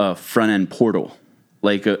a front end portal,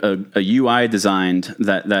 like a UI designed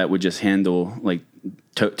that would just handle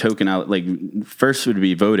token out. First would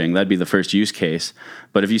be voting. That'd be the first use case.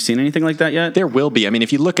 But have you seen anything like that yet? There will be. I mean,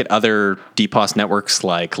 if you look at other DPoS networks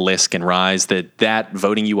like Lisk and Rise, that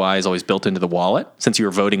voting UI is always built into the wallet since you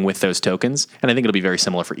are voting with those tokens. And I think it'll be very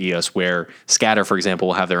similar for EOS, where Scatter, for example,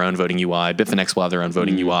 will have their own voting UI. Bitfinex will have their own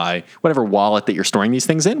voting UI. Whatever wallet that you're storing these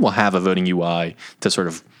things in will have a voting UI to sort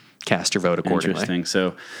of cast your vote accordingly. Interesting.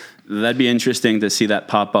 So that'd be interesting to see that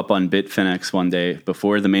pop up on Bitfinex one day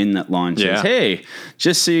before the mainnet launches. Yeah. Hey,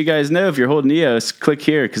 just so you guys know, if you're holding EOS, click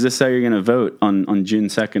here because this is how you're going to vote on June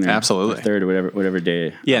 2nd or Absolutely. 3rd or whatever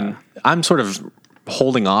day. Yeah, and I'm sort of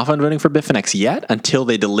holding off on voting for Bitfinex yet until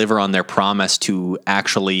they deliver on their promise to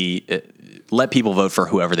actually let people vote for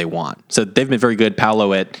whoever they want. So they've been very good.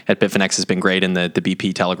 Paolo at Bitfinex has been great in the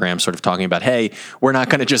BP Telegram sort of talking about, hey, we're not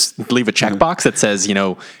going to just leave a checkbox that says,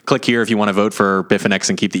 click here if you want to vote for Bitfinex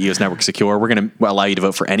and keep the EOS network secure. We're going to allow you to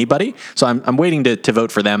vote for anybody. So I'm waiting to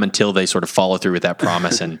vote for them until they sort of follow through with that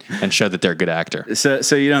promise and show that they're a good actor.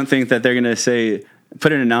 So you don't think that they're going to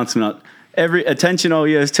put an announcement out, attention all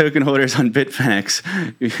EOS token holders on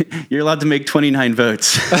Bitfinex, you're allowed to make 29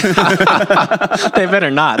 votes. They better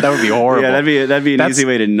not. That would be horrible. Yeah, that'd be an easy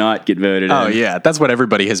way to not get voted in. In. Yeah. That's what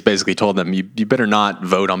everybody has basically told them. You better not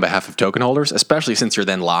vote on behalf of token holders, especially since you're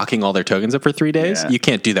then locking all their tokens up for 3 days. Yeah. You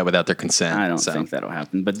can't do that without their consent. I don't think that'll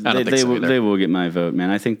happen, but they will get my vote, man.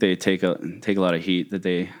 I think they take a lot of heat that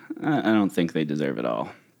I don't think they deserve it all.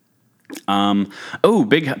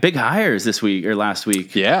 Big hires this week or last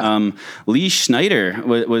week. Yeah. Lee Schneider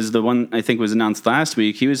was the one I think was announced last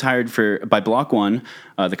week. He was hired by Block One,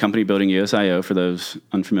 the company building EOS.io, for those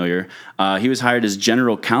unfamiliar. He was hired as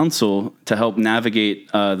general counsel to help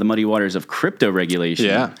navigate the muddy waters of crypto regulation.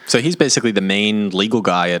 Yeah. So he's basically the main legal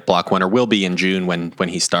guy at Block One, or will be in June when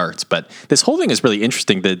he starts. But this whole thing is really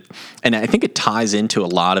interesting, and I think it ties into a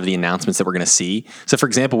lot of the announcements that we're going to see. So, for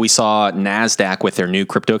example, we saw NASDAQ with their new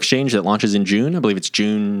crypto exchange that launches in June. I believe it's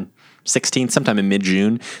June 16th, sometime in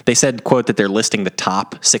mid-June. They said, quote, that they're listing the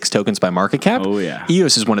top 6 tokens by market cap. Oh, yeah.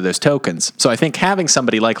 EOS is one of those tokens. So I think having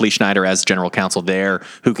somebody like Lee Schneider as general counsel there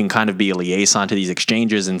who can kind of be a liaison to these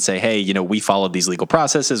exchanges and say, hey, we followed these legal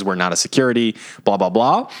processes, we're not a security, blah, blah,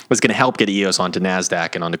 blah, was going to help get EOS onto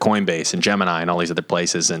NASDAQ and onto Coinbase and Gemini and all these other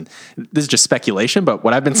places. And this is just speculation, but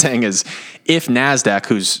what I've been saying is if NASDAQ,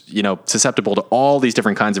 who's, susceptible to all these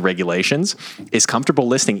different kinds of regulations, is comfortable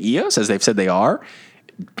listing EOS, as they've said they are,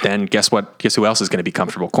 then guess what? Guess who else is going to be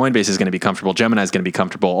comfortable? Coinbase is going to be comfortable. Gemini is going to be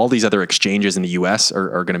comfortable. All these other exchanges in the US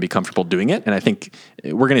are going to be comfortable doing it. And I think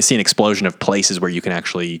we're going to see an explosion of places where you can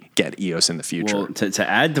actually get EOS in the future. Well, to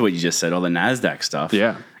add to what you just said, all the NASDAQ stuff.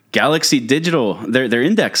 Yeah. Galaxy Digital, their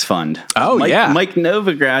index fund. Mike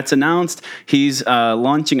Novogratz announced he's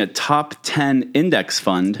launching a top 10 index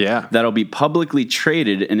fund that'll be publicly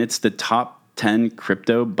traded, and it's the top 10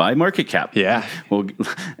 crypto by market cap. Yeah. Well,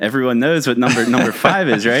 everyone knows what number 5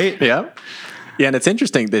 is, right? Yeah. Yeah, and it's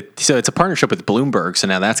interesting so it's a partnership with Bloomberg. So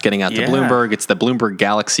now that's getting out to Bloomberg. It's the Bloomberg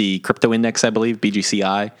Galaxy Crypto Index, I believe,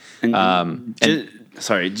 BGCI.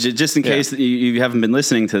 Just in case you haven't been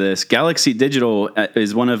listening to this, Galaxy Digital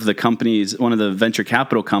is one of the venture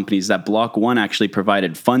capital companies that Block One actually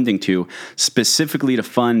provided funding to, specifically to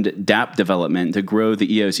fund dApp development to grow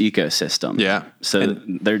the EOS ecosystem. Yeah. So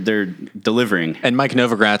they're delivering. And Mike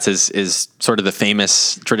Novogratz is sort of the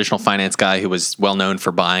famous traditional finance guy who was well known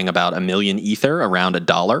for buying about 1 million Ether, around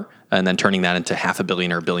 $1. And then turning that into $500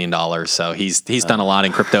 million or $1 billion. So he's done a lot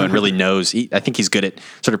in crypto and really knows. I think he's good at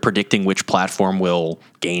sort of predicting which platform will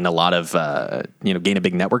gain a lot of, gain a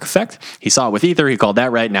big network effect. He saw it with Ether. He called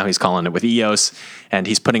that right. Now he's calling it with EOS, and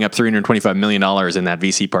he's putting up $325 million in that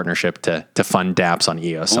VC partnership to fund dApps on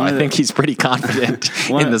EOS. So I think he's pretty confident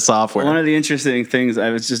in the software. One of the interesting things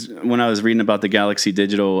when I was reading about the Galaxy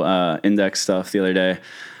Digital index stuff the other day.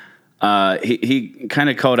 He kind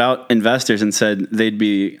of called out investors and said they'd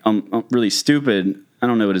be really stupid. I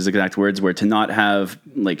don't know what his exact words were, to not have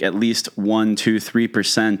like at least 1, 2,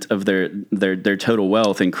 3% of their total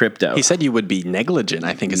wealth in crypto. He said you would be negligent,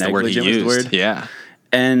 I think is the word he used. Yeah.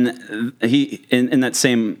 And he in that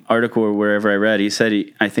same article or wherever I read, he said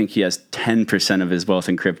I think he has 10% of his wealth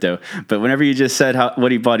in crypto. But whenever you just said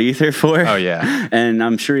what he bought Ether for, oh yeah, and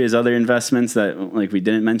I'm sure he has other investments that like we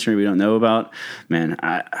didn't mention or we don't know about. Man,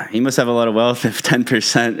 he must have a lot of wealth if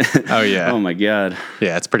 10%. Oh yeah, oh my god,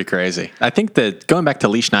 yeah, it's pretty crazy. I think that going back to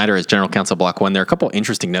Lee Schneider as general counsel Block One, there are a couple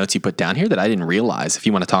interesting notes you put down here that I didn't realize. If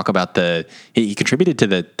you want to talk about he contributed to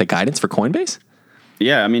the guidance for Coinbase.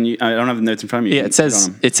 Yeah, I mean, I don't have the notes in front of me. Yeah, it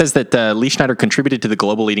says that Lee Schneider contributed to the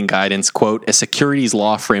global leading guidance, quote, a securities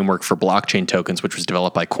law framework for blockchain tokens, which was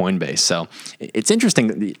developed by Coinbase. So it's interesting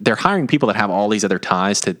that they're hiring people that have all these other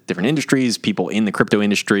ties to different industries, people in the crypto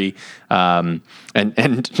industry. And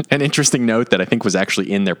an interesting note that I think was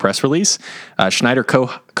actually in their press release, Schneider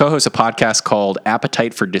co-hosts a podcast called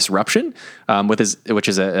Appetite for Disruption, which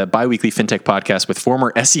is a biweekly fintech podcast with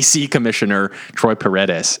former SEC Commissioner Troy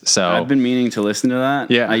Paredes. So I've been meaning to listen to that.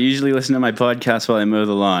 Yeah. I usually listen to my podcast while I mow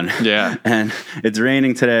the lawn. Yeah. And it's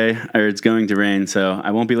raining today, or it's going to rain, so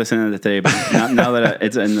I won't be listening to that today. But now that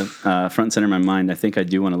it's in the front and center of my mind, I think I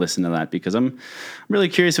do want to listen to that because I'm really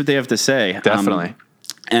curious what they have to say. Definitely.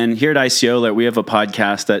 And here at ICO Alert, we have a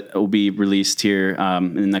podcast that will be released here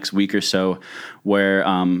in the next week or so where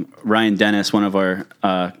Ryan Dennis, one of our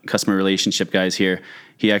customer relationship guys here,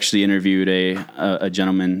 he actually interviewed a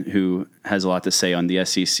gentleman who has a lot to say on the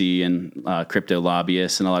SEC and crypto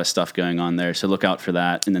lobbyists and a lot of stuff going on there. So look out for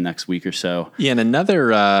that in the next week or so. Yeah, and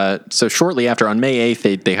another, so shortly after, on May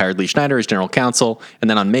 8th, they hired Lee Schneider as general counsel.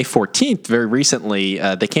 And then on May 14th, very recently,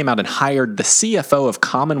 they came out and hired the CFO of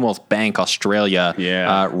Commonwealth Bank Australia,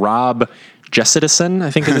 Rob Jessidison,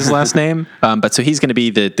 I think is his last name. But so he's going to be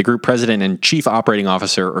the group president and chief operating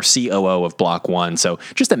officer or COO of Block One. So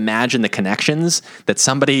just imagine the connections that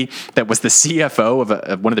somebody that was the CFO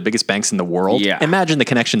of one of the biggest banks in the world. Yeah. Imagine the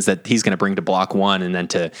connections that he's going to bring to Block One and then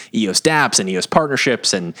to EOS dApps and EOS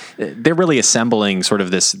partnerships. And they're really assembling sort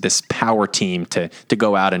of this power team to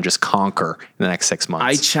go out and just conquer in the next 6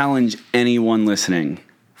 months. I challenge anyone listening,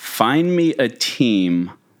 find me a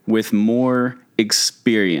team with more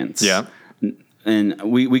experience. Yeah. and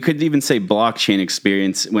we could even say blockchain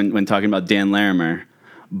experience when talking about Dan Larimer,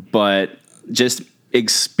 but just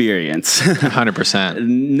experience. 100%.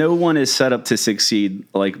 No one is set up to succeed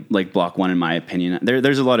like Block One, in my opinion.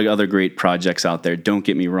 There's a lot of other great projects out there, don't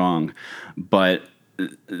get me wrong, but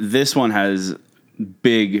this one has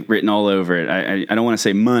big written all over it. I don't want to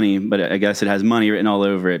say money, but I guess it has money written all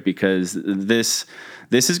over it, because this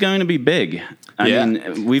is going to be big. I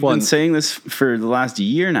mean, we've been saying this for the last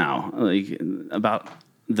year now, like, about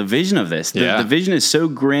the vision of this. The vision is so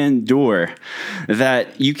grandeur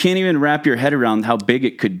that you can't even wrap your head around how big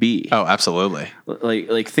it could be. Oh, absolutely.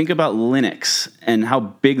 Like think about Linux and how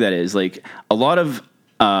big that is. Like, a lot of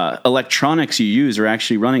electronics you use are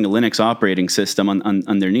actually running a Linux operating system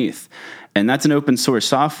underneath, and that's an open source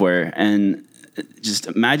software. And just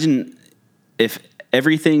imagine if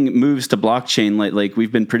everything moves to blockchain like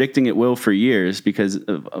we've been predicting it will for years, because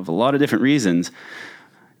of a lot of different reasons.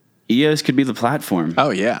 EOS could be the platform.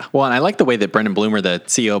 Oh, yeah. Well, and I like the way that Brendan Bloomer, the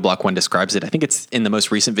CEO of Block One, describes it. I think it's in the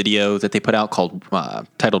most recent video that they put out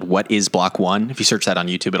titled "What is Block One?" If you search that on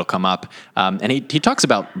YouTube, it'll come up. And he talks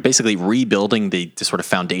about basically rebuilding the sort of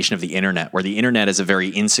foundation of the internet, where the internet is a very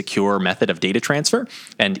insecure method of data transfer,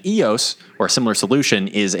 and EOS, or a similar solution,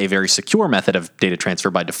 is a very secure method of data transfer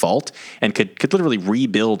by default, and could literally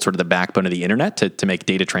rebuild sort of the backbone of the internet to make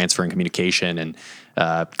data transfer and communication and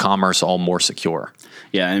commerce all more secure.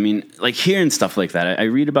 Yeah, I mean, like, hearing stuff like that, I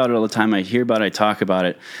read about it all the time. I hear about it, I talk about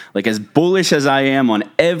it. Like, as bullish as I am on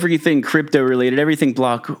everything crypto related, everything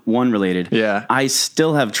Block One related, I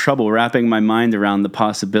still have trouble wrapping my mind around the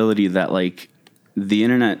possibility that, like, the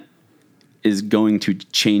internet is going to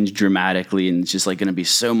change dramatically, and it's just like going to be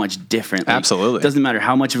so much different. Like, absolutely. It doesn't matter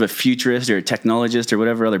how much of a futurist or a technologist or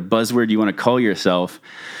whatever other buzzword you want to call yourself.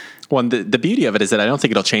 Well, and the beauty of it is that I don't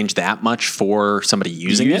think it'll change that much for somebody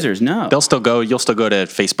using users, it. No. You'll still go to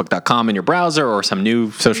facebook.com in your browser or some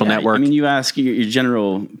new social network. I mean, you ask your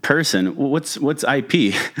general person, what's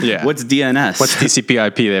IP? Yeah. What's DNS? What's TCP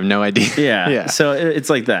IP? They have no idea. Yeah. So it's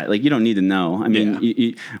like that. Like, you don't need to know. I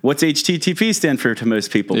mean, what's HTTP stand for to most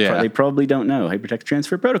people? Yeah. They probably don't know. Hypertext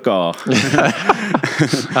Transfer Protocol.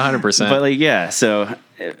 100%. But, like, yeah, so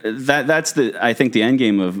that's I think the end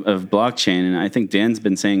game of blockchain, and I think Dan's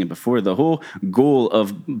been saying it before. The whole goal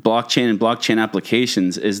of blockchain and blockchain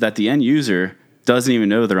applications is that the end user doesn't even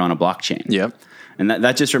know they're on a blockchain. Yep. And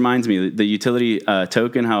that just reminds me, the utility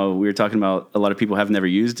token, how we were talking about a lot of people have never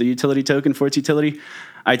used a utility token for its utility.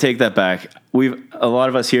 I take that back. A lot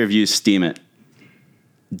of us here have used Steemit.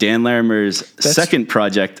 Dan Larimer's second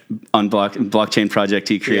project on blockchain project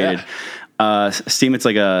he created. Yeah. Steemit's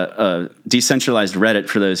like a decentralized Reddit,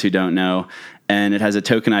 for those who don't know, and it has a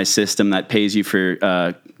tokenized system that pays you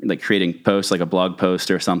for like creating posts, like a blog post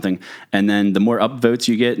or something. And then the more upvotes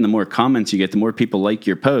you get and the more comments you get, the more people like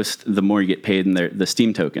your post, the more you get paid in the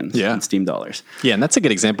Steem tokens and Steem dollars. Yeah, and that's a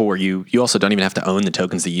good example where you also don't even have to own the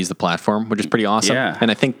tokens that use the platform, which is pretty awesome. Yeah. And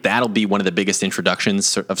I think that'll be one of the biggest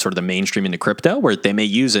introductions of sort of the mainstream into crypto, where they may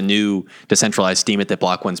use a new decentralized Steemit that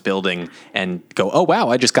Block One's building and go, oh, wow,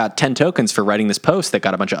 I just got 10 tokens for writing this post that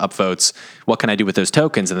got a bunch of upvotes. What can I do with those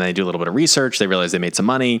tokens? And then they do a little bit of research. They realize they made some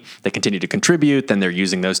money. They continue to contribute. Then they're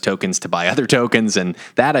using those tokens to buy other tokens. And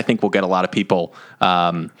that, I think, will get a lot of people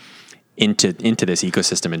into this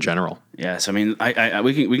ecosystem in general. Yeah, so I mean,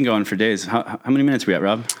 we can go on for days. How many minutes are we at,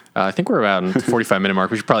 Rob? I think we're around 45-minute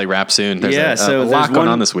mark. We should probably wrap soon. There's so a lot going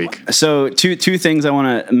on this week. So two things I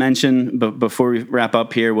want to mention before we wrap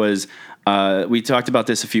up here was we talked about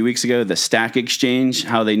this a few weeks ago, the Stack Exchange,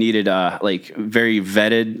 how they needed like very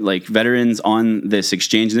vetted, like veterans on this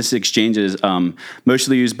exchange. And this exchange is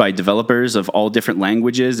mostly used by developers of all different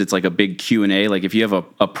languages. It's like a big Q&A. Like, if you have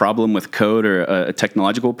a problem with code or a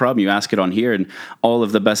technological problem, you ask it on here, and all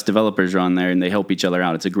of the best developers are on there, and they help each other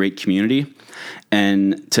out. It's a great community.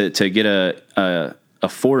 And to get a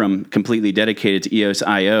forum completely dedicated to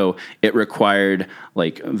EOS.io, it required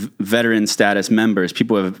like veteran status members,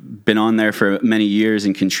 people who have been on there for many years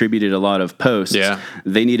and contributed a lot of posts. Yeah.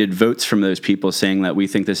 They needed votes from those people saying that we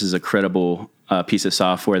think this is a credible piece of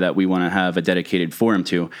software that we want to have a dedicated forum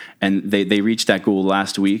to. And they reached that goal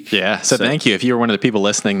last week. Yeah. So thank you. If you were one of the people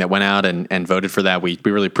listening that went out and voted for that, we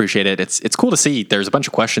really appreciate it. It's cool to see. There's a bunch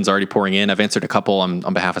of questions already pouring in. I've answered a couple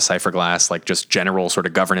on behalf of Cypherglass, like just general sort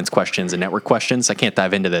of governance questions and network questions. I can't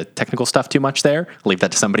dive into the technical stuff too much there. I'll leave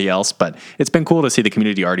that to somebody else, but it's been cool to see the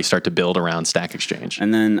community already start to build around Stack Exchange.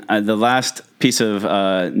 And then the last piece of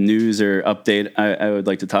news or update I would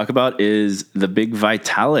like to talk about is the big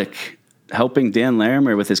Vitalik helping Dan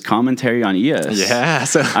Larimer with his commentary on EOS. Yeah.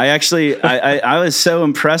 So I was so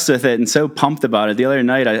impressed with it and so pumped about it. The other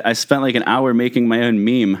night, I spent like an hour making my own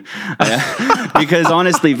meme because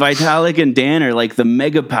honestly, Vitalik and Dan are like the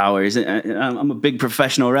mega powers. I'm a big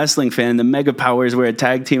professional wrestling fan. The mega powers were a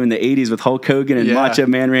tag team in the 80s with Hulk Hogan and Macho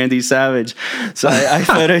Man Randy Savage. So I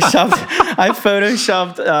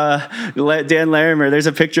photoshopped Dan Larimer. There's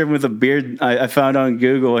a picture of him with a beard I found on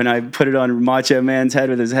Google, and I put it on Macho Man's head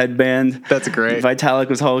with his headband. That's great. Vitalik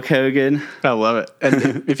was Hulk Hogan. I love it.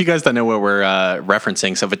 And if you guys don't know what we're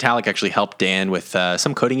referencing, so Vitalik actually helped Dan with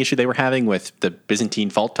some coding issue they were having with the Byzantine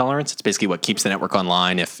fault tolerance. It's basically what keeps the network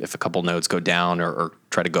online if a couple nodes go down or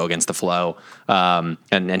try to go against the flow.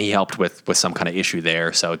 And he helped with some kind of issue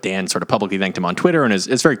there. So Dan sort of publicly thanked him on Twitter, and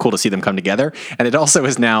it's very cool to see them come together. And it also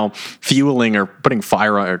is now fueling or putting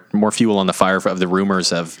fire or more fuel on the fire of the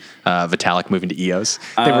rumors of Vitalik moving to EOS.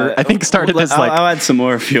 They were, I think, started as like... I'll add some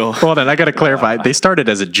more fuel. Hold on, I got to clarify. They started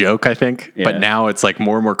as a joke, I think, but now it's like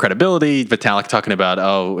more and more credibility. Vitalik talking about,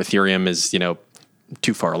 Ethereum is,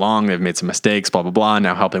 too far along. They've made some mistakes, blah, blah, blah.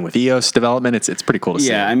 Now helping with EOS development. It's pretty cool to see.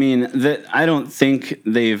 Yeah, I mean, I don't think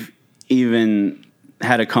they've even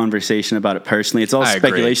had a conversation about it personally. It's all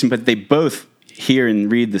speculation, but they both hear and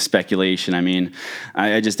read the speculation. I mean,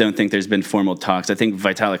 I just don't think there's been formal talks. I think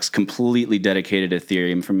Vitalik's completely dedicated to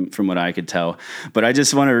Ethereum from what I could tell. But I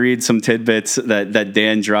just want to read some tidbits that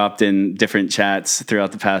Dan dropped in different chats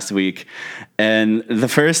throughout the past week. And the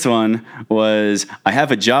first one was, I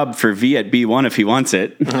have a job for V at B1 if he wants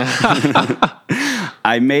it.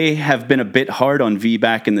 I may have been a bit hard on V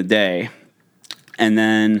back in the day. And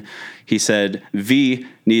then he said, V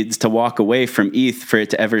needs to walk away from ETH for it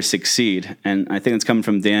to ever succeed. And I think it's coming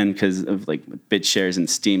from Dan because of like BitShares and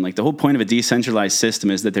Steem. Like the whole point of a decentralized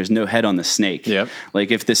system is that there's no head on the snake. Yep.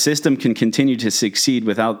 Like if the system can continue to succeed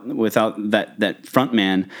without that front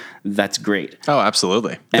man, that's great. Oh,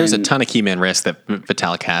 absolutely. There's a ton of key man risk that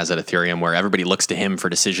Vitalik has at Ethereum where everybody looks to him for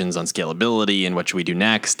decisions on scalability and what should we do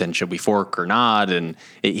next and should we fork or not. And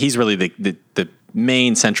he's really the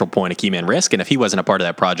main central point of Keyman Risk, and if he wasn't a part of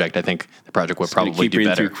that project, I think the project would probably do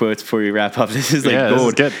better. Through quotes before we wrap up. This is like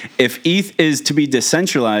gold. This is good. If ETH is to be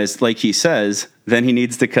decentralized, like he says, then he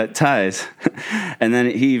needs to cut ties. And then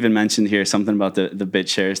he even mentioned here something about the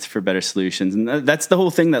BitShares for better solutions, and that's the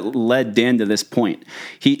whole thing that led Dan to this point.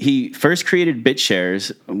 He first created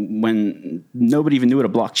BitShares when nobody even knew what a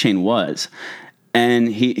blockchain was.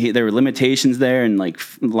 And there were limitations there and like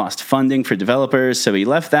lost funding for developers. So he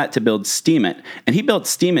left that to build Steemit. And he built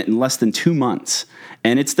Steemit in less than 2 months.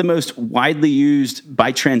 And it's the most widely used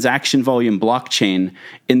by transaction volume blockchain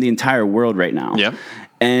in the entire world right now. Yep.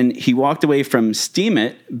 And he walked away from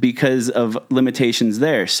Steemit because of limitations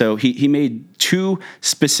there. So he made 2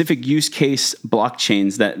 specific use case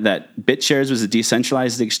blockchains that BitShares was a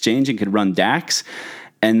decentralized exchange and could run DAX.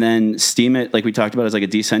 And then Steemit, like we talked about, is like a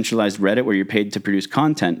decentralized Reddit where you're paid to produce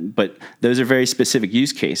content. But those are very specific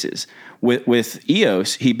use cases. With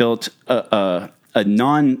EOS, he built a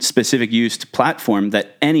non-specific use platform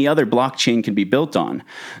that any other blockchain can be built on,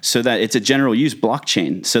 so that it's a general use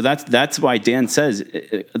blockchain. So that's why Dan says,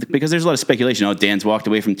 because there's a lot of speculation. Oh, Dan's walked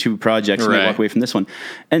away from 2 projects and they walk away from this one,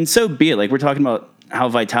 and so be it. Like we're talking about how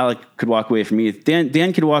Vitalik could walk away from ETH.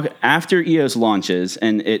 Dan could walk after EOS launches,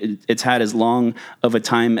 and it's had as long of a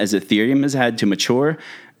time as Ethereum has had to mature.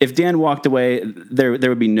 If Dan walked away, there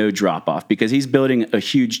would be no drop off because he's building a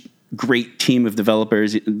huge, great team of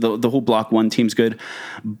developers. The whole Block One team's good,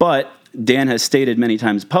 but Dan has stated many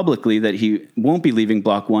times publicly that he won't be leaving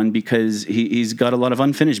Block One because he's got a lot of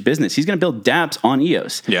unfinished business. He's going to build dApps on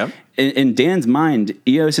EOS. Yeah. In Dan's mind,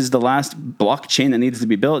 EOS is the last blockchain that needs to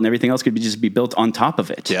be built, and everything else could just be built on top of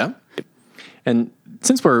it. Yeah. And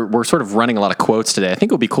since we're sort of running a lot of quotes today, I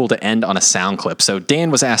think it would be cool to end on a sound clip. So Dan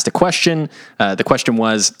was asked a question. The question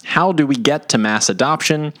was, how do we get to mass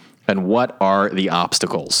adoption? And what are the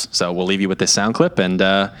obstacles? So we'll leave you with this sound clip, and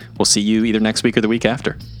we'll see you either next week or the week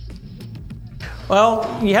after.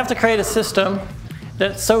 Well, you have to create a system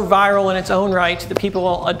that's so viral in its own right that people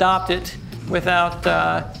will adopt it without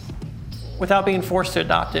being forced to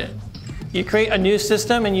adopt it. You create a new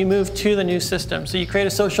system and you move to the new system. So you create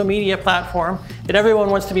a social media platform that everyone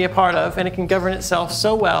wants to be a part of, and it can govern itself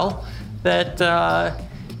so well that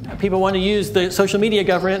people want to use the social media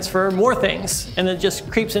governance for more things, and it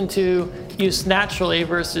just creeps into use naturally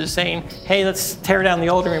versus saying, hey, let's tear down the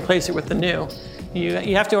old and replace it with the new.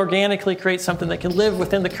 You have to organically create something that can live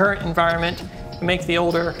within the current environment and make the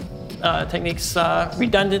older techniques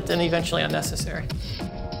redundant and eventually unnecessary.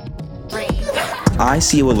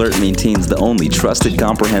 ICO Alert maintains the only trusted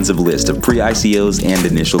comprehensive list of pre-ICOs and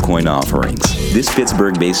initial coin offerings. This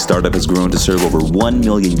Pittsburgh-based startup has grown to serve over 1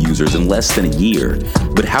 million users in less than a year.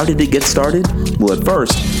 But how did it get started? Well, at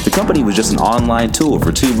first, the company was just an online tool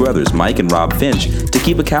for two brothers, Mike and Rob Finch, to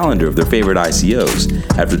keep a calendar of their favorite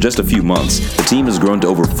ICOs. After just a few months, the team has grown to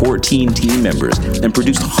over 14 team members and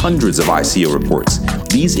produced hundreds of ICO reports.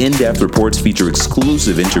 These in-depth reports feature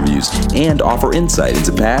exclusive interviews and offer insight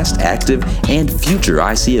into past, active, and future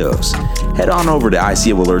ICOs. Head on over to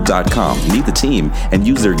ICOalert.com, meet the team, and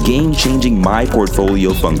use their game-changing My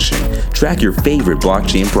Portfolio function. Track your favorite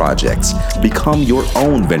blockchain projects. Become your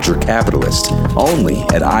own venture capitalist. Only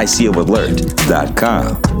at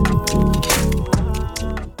ICOalert.com.